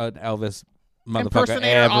casting an Elvis motherfucker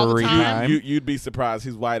Impersonator all the every time. time. You'd be surprised.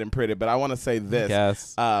 He's white and pretty, but I want to say this.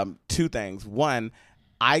 Yes. Two things. One,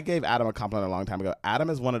 I gave Adam a compliment a long time ago.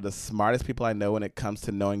 Adam is one of the smartest people I know when it comes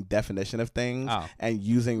to knowing definition of things Oh. and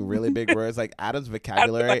using really big words. Like Adam's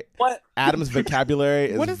vocabulary. Like, what? Adam's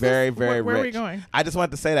vocabulary What is is very, this? very Where rich. are we going? I just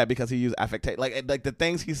wanted to say that because he used affectation. Like the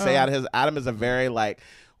things he say Oh. out of his. Adam is a very like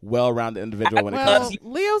well-rounded individual when it Well, comes.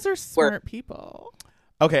 Leos are smart people.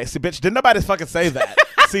 Okay, see, bitch, didn't nobody fucking say that.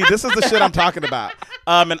 See, this is the shit I'm talking about.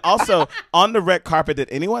 And also, on the red carpet, did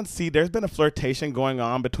anyone see there's been a flirtation going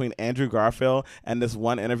on between Andrew Garfield and this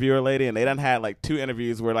one interviewer lady, and they done had like 2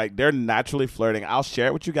 interviews where like they're naturally flirting. I'll share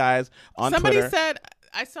it with you guys on Somebody Twitter. said,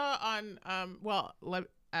 I saw on,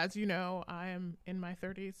 as you know, I am in my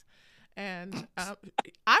 30s. And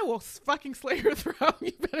I will fucking slay your throat.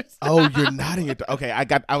 You better stop. Oh, you're not in your... Okay,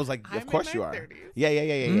 I was like, I'm of course in you my are. 30s. Yeah.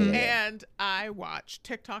 And I watch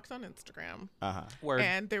TikToks on Instagram. Uh-huh. Word.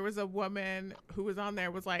 And there was a woman who was on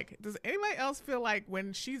there was like, does anybody else feel like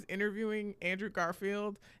when she's interviewing Andrew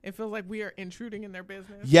Garfield, it feels like we are intruding in their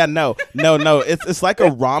business? Yeah, no. It's like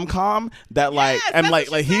a rom-com that like, Yes, and that's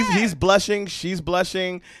like what she said. he's blushing, she's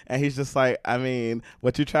blushing, and he's just like, I mean,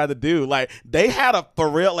 what you trying to do? Like they had a for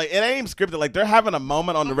real, like it ain't even scripted. Like they're having a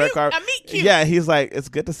moment on the red carpet. a meet cute. Yeah, he's like, it's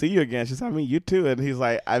good to see you again. She's like, I mean, you too. And he's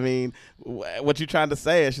like, I mean, what you trying to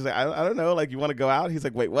say? And she's like, I don't know. Like you want to go out? He's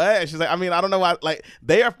like, wait, what? And she's like, I mean, I don't know why. Like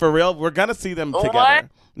they are for real. We're gonna see them What? together.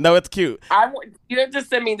 No, it's cute. You have to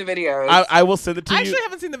send me the videos. I will send it to I you. actually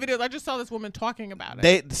haven't seen the videos. I just saw this woman talking about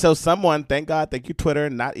it. Someone, thank God, thank you Twitter,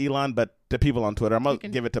 not Elon, but the people on Twitter. I'm gonna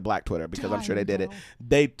give it to Black Twitter because I'm sure they did it.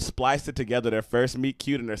 They spliced it together, their first meet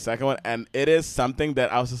cute and their second one, and it is something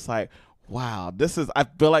that I was just like, wow, this is. I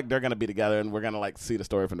feel like they're gonna be together, and we're gonna like see the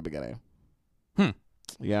story from the beginning.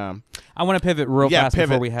 Yeah. I want to pivot real fast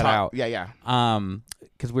before we head out. Yeah.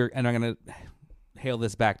 Because I'm gonna hail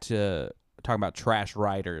this back to talking about trash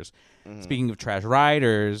writers. Mm-hmm. Speaking of trash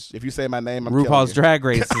writers, If you say my name, I'm RuPaul's killing you. Drag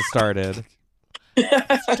Race has started.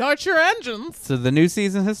 Start your engines. So the new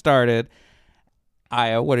season has started.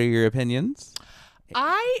 Aya, what are your opinions?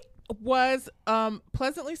 I was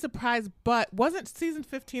pleasantly surprised, but wasn't season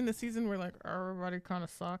 15 the season where like everybody kind of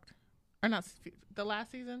sucked? Or not the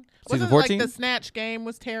last season? Season Wasn't 14? it like the Snatch game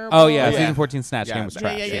was terrible? Oh yeah, Yeah. season 14 Snatch Yeah, Game was yeah,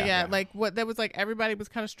 trash. Yeah. Like what? That was like everybody was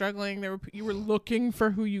kind of struggling. You were looking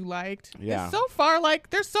for who you liked. Yeah. And so far,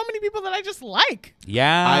 like there's so many people that I just like.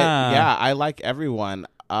 Yeah. I like everyone.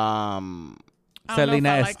 I don't know if Selena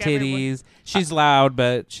I has like everyone. titties. She's loud,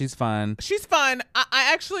 but she's fun. She's fun.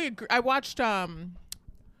 I actually agree. I watched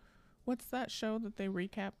what's that show that they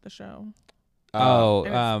recap the show?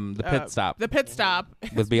 And it's, The Pit Stop The Pit Stop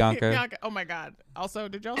with Bianca. Oh my God. Also,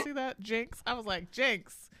 did y'all see that? Jinx? I was like,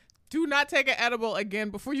 Jinx, do not take an edible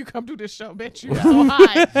again before you come to this show, bitch. You're so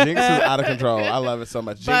high. Jinx is out of control. I love it so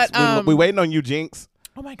much. Jinx, But, we waiting on you, Jinx.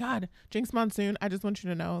 Oh my God. Jinx Monsoon, I just want you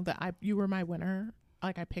to know that you were my winner.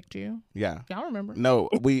 Like I picked you. Yeah. Y'all remember? No,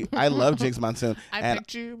 I love Jinx Monsoon. I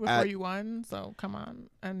picked you before you won, so come on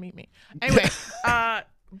and meet me. Anyway,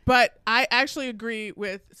 but I actually agree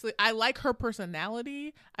with. I like her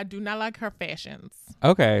personality. I do not like her fashions.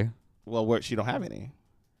 Okay. Well, she don't have any.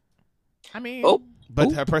 I mean, Oh.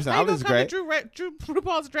 But her personality is great. Drew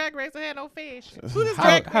RuPaul's Drag Race and had no fish. Who does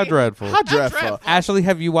How dreadful. How dreadful. Ashley,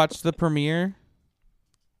 have you watched the premiere?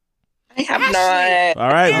 I have not.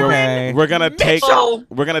 All right, Okay. we're gonna take Mitchell.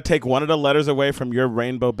 we're gonna take one of the letters away from your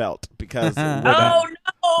rainbow belt because we're Oh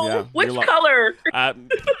no! Yeah, Which you're color?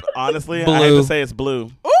 honestly, Blue. I have to say it's blue.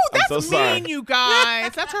 Ooh, that's so sorry. mean, you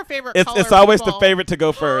guys. That's her favorite color. It's always the people. favorite to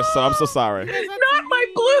go first, so I'm so sorry. That's Not my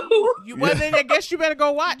mean. blue. Well, then I guess you better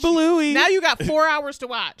go watch. Bluey. Now you got 4 hours to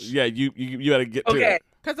watch. Yeah, you gotta get to Okay. it.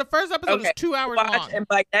 Because the first episode is 2 hours Watch, long. and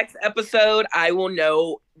by next episode, I will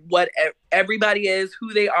know what everybody is,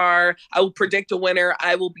 who they are. I will predict a winner.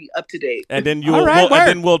 I will be up to date. And then you All will, right, and work.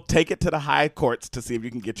 then we'll take it to the high courts to see if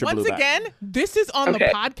you can get your Once blue back. again, this is on Okay.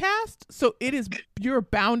 the podcast, so you're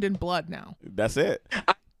bound in blood now. That's it.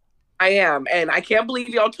 I am, and I can't believe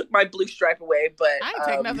y'all took my blue stripe away. But I didn't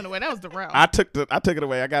take nothing away. That was the route. I took it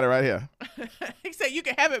away. I got it right here. He said you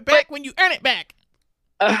can have it back when you earn it back.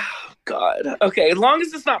 Oh God. Okay, as long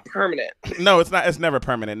as it's not permanent. No, it's not. It's never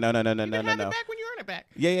permanent. No. You can have it back when you earn it back.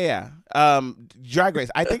 Yeah. Drag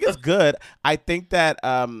Race. I think it's good. I think that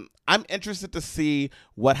I'm interested to see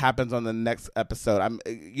what happens on the next episode.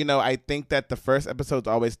 I think that the first episode's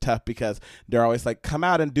always tough because they're always like, come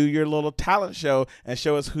out and do your little talent show and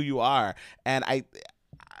show us who you are. And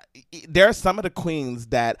there are some of the queens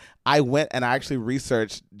that I went and I actually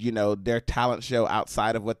researched, their talent show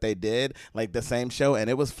outside of what they did, like the same show, and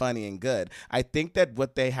it was funny and good. I think that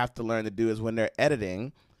what they have to learn to do is when they're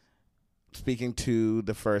editing, speaking to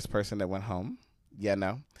the first person that went home,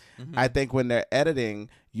 I think when they're editing,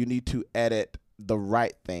 you need to edit the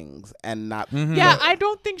right things and not. Yeah, I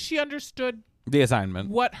don't think she understood The assignment.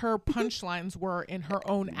 what her punchlines were in her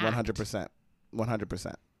own act. 100%.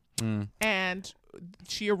 And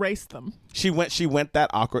she erased them. She went that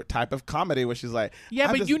awkward type of comedy where she's like,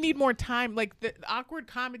 Yeah, but you need more time. Like the awkward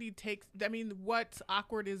comedy takes. I mean, what's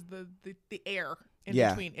awkward is the air in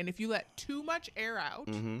between. And if you let too much air out,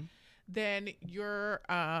 then you're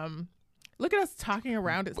look at us talking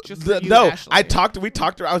around it. Just for you, Ashley. We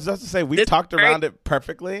talked. I was just to say we talked around it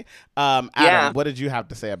perfectly. Adam, what did you have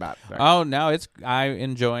to say about it? Oh no, I'm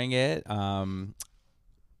enjoying it.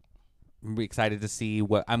 I'm excited to see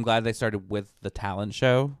I'm glad they started with the talent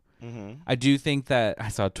show. I do think that I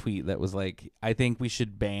saw a tweet that was like, I think we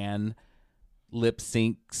should ban lip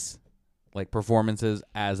syncs, like performances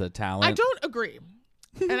as a talent. I don't agree.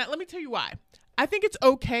 And let me tell you why. I think it's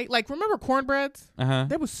okay. Like, remember Cornbreads?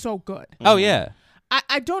 That was so good. Oh yeah.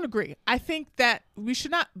 I don't agree. I think that we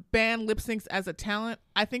should not ban lip syncs as a talent.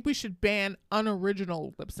 I think we should ban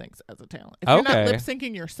unoriginal lip syncs as a talent. If you're not lip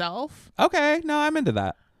syncing yourself, Okay, no, I'm into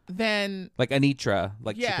that. then Like Anitra,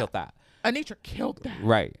 she killed that. Anitra killed that.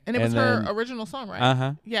 Right. And it was her original song, right?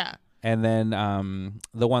 Uh-huh. Yeah. And then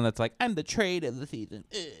the one that's like, I'm the trade of the season.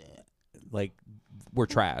 Like, we're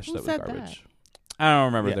trash. Who that was said garbage. that? I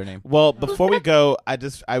don't remember their name. Well, before we go, I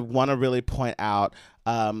want to really point out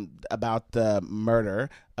about the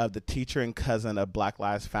murder of the teacher and cousin of Black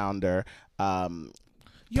Lives founder. Patrice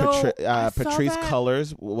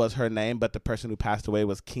Cullors was her name, but the person who passed away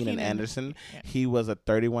was Keenan Anderson. Yeah. He was a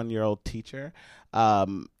 31-year-old teacher.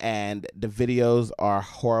 And the videos are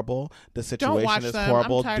horrible. The situation is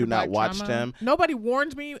horrible. Do not watch them. Nobody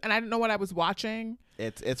warned me, and I didn't know what I was watching.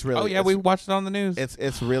 It's really. Oh yeah, we watched it on the news.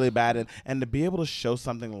 It's really bad, and to be able to show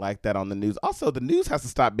something like that on the news. Also, the news has to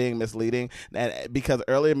stop being misleading, and because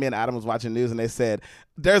earlier me and Adam was watching news, and they said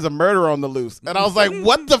there's a murder on the loose, and I was like,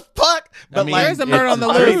 what the fuck? But there's a murder on the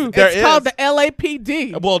loose. It's called the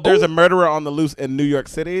LAPD. Well, there's a murderer on the loose in New York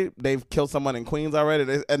City. They've killed someone in Queens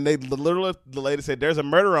already, and they literally, the lady said there's a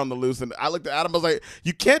murderer on the loose, and I looked at Adam, I was like,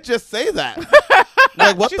 you can't just say that.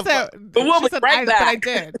 Like, what she the said, fuck? But we'll be right back. But I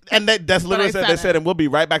did. And that's literally said, they said, and we'll be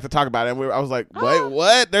right back to talk about it. And I was like, wait,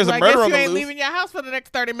 what? There's a murder on the loose. I guess you ain't leaving your house for the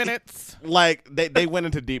next 30 minutes. Like, they went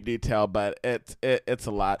into deep detail, but it's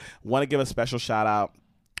a lot. Want to give a special shout out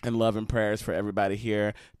and love and prayers for everybody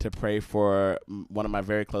here to pray for one of my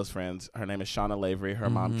very close friends. Her name is Shauna Lavery. Her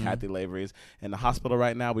mom, Kathy Lavery, is in the hospital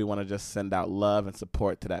right now. We want to just send out love and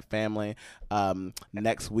support to that family.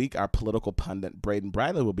 Next week, our political pundit, Braden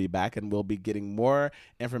Bradley, will be back, and we'll be getting more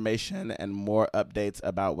information and more updates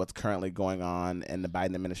about what's currently going on in the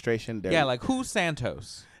Biden administration. Like who's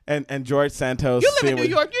Santos? And George Santos. You live in New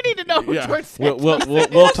York. You need to know who George Santos is.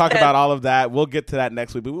 We'll talk about all of that. We'll get to that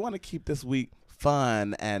next week. But we want to keep this week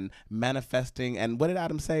fun and manifesting, and what did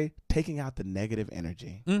Adam say? Taking out the negative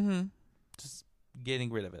energy. Just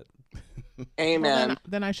getting rid of it. Amen. Well,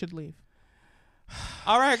 then I should leave.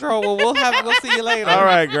 All right, girl. Well, we'll see you later. All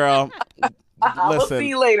right, girl. We'll see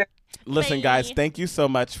you later. Listen, guys, thank you so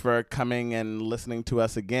much for coming and listening to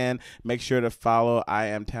us again. Make sure to follow I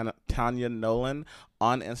Am Tanya Nolan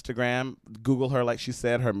on Instagram. Google her, like she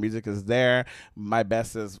said. Her music is there. My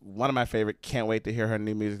Best is one of my favorite. Can't wait to hear her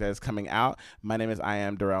new music that is coming out. My name is I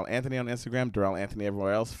am Darrell Anthony on Instagram. Darrell Anthony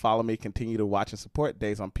everywhere else. Follow me. Continue to watch and support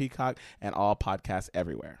Days on Peacock and all podcasts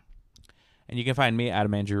everywhere. And you can find me,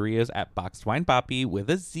 Adam Andrew Rios, at Boxed Wine Poppy with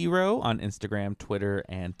a 0 on Instagram, Twitter,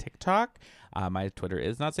 and TikTok. My Twitter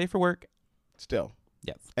is not safe for work. Still.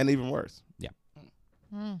 Yes. And even worse. Yeah.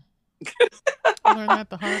 I learned that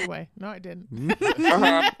the hard way. No, I didn't.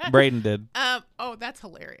 Braden did. Oh, that's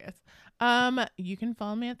hilarious. You can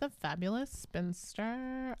follow me at The Fabulous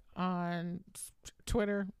Spinster on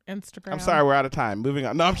Twitter, Instagram. I'm sorry, we're out of time. Moving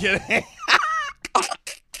on. No, I'm kidding.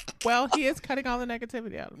 Well, he is cutting all the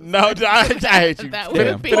negativity out of this. No, I hate you. That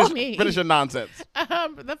would be me. Finish your nonsense.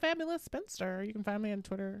 The Fabulous Spinster. You can find me on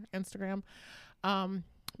Twitter, Instagram.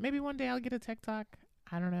 Maybe one day I'll get a TikTok.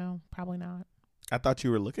 I don't know. Probably not. I thought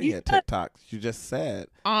you were looking at TikToks. You just said.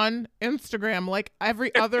 On Instagram, like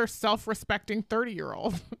every other self-respecting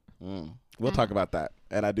 30-year-old. We'll talk about that.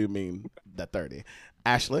 And I do mean the 30.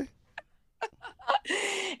 Ashley?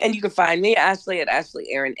 And you can find me, Ashley, at Ashley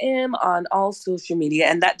Aaron M on all social media.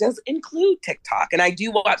 And that does include TikTok. And I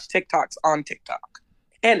do watch TikToks on TikTok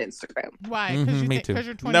and Instagram. Why? Because Me too.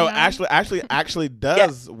 you're 29? No, Ashley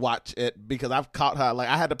does watch it because I've caught her. Like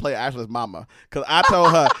I had to play Ashley's mama because I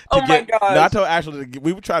told her to Oh my gosh. No, I told Ashley to get,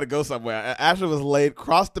 we would try to go somewhere. And Ashley was laid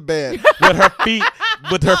across the bed with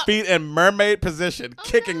her feet in mermaid position,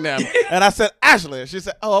 kicking them. And I said, Ashley. She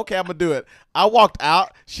said, oh, okay, I'm gonna do it. I walked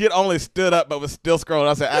out. She had only stood up but was still scrolling.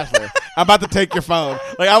 I said, Ashley, I'm about to take your phone.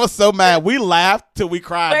 Like I was so mad. We laughed till we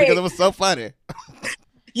cried because it was so funny.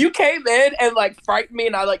 You came in and like frightened me,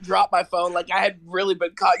 and I like dropped my phone. Like I had really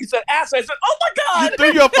been caught. You said, "Ashley." I said, "Oh my god!" You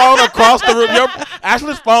threw your phone across the room.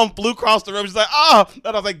 Ashley's phone flew across the room. She's like, "Oh!" And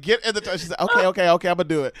I was like, "Get in the." She said, "Okay, I'm gonna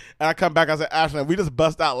do it." And I come back. I said, "Ashley," and we just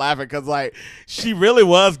bust out laughing because like she really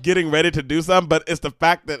was getting ready to do something, but it's the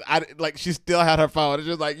fact that she still had her phone. It's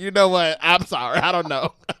just like, you know what? I'm sorry. I don't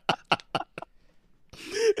know.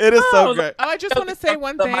 It is so great. Oh, I just want to say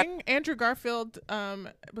one thing. Andrew Garfield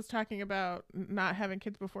was talking about not having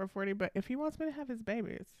kids before 40, but if he wants me to have his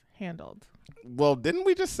babies handled. Well, didn't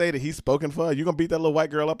we just say that he's spoken for? You gonna beat that little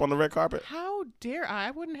white girl up on the red carpet? How dare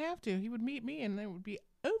I wouldn't have to. He would meet me and it would be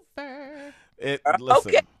over.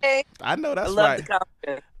 Listen, Okay. I know that's I love right. the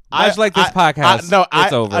confidence. Much like this podcast,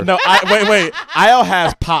 it's over. Wait. IO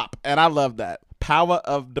has pop, and I love that. Power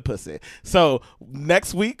of the pussy. So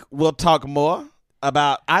next week, we'll talk more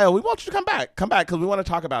about IO. We want you to come back because we want to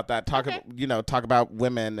talk about that. Talk about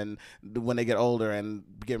women and when they get older and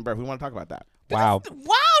giving birth. We want to talk about that. Wow. This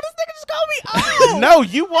nigga just called me old. No,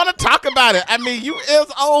 you want to talk about it. I mean, you is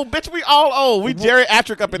old, bitch. We all old. We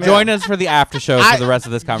geriatric up in there. Join us for the after show for the rest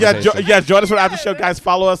of this conversation. Join us for the after show, guys.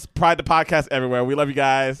 Follow us, Pride the Podcast, everywhere. We love you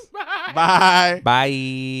guys. Bye.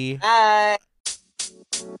 Bye. Bye.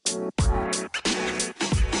 Bye.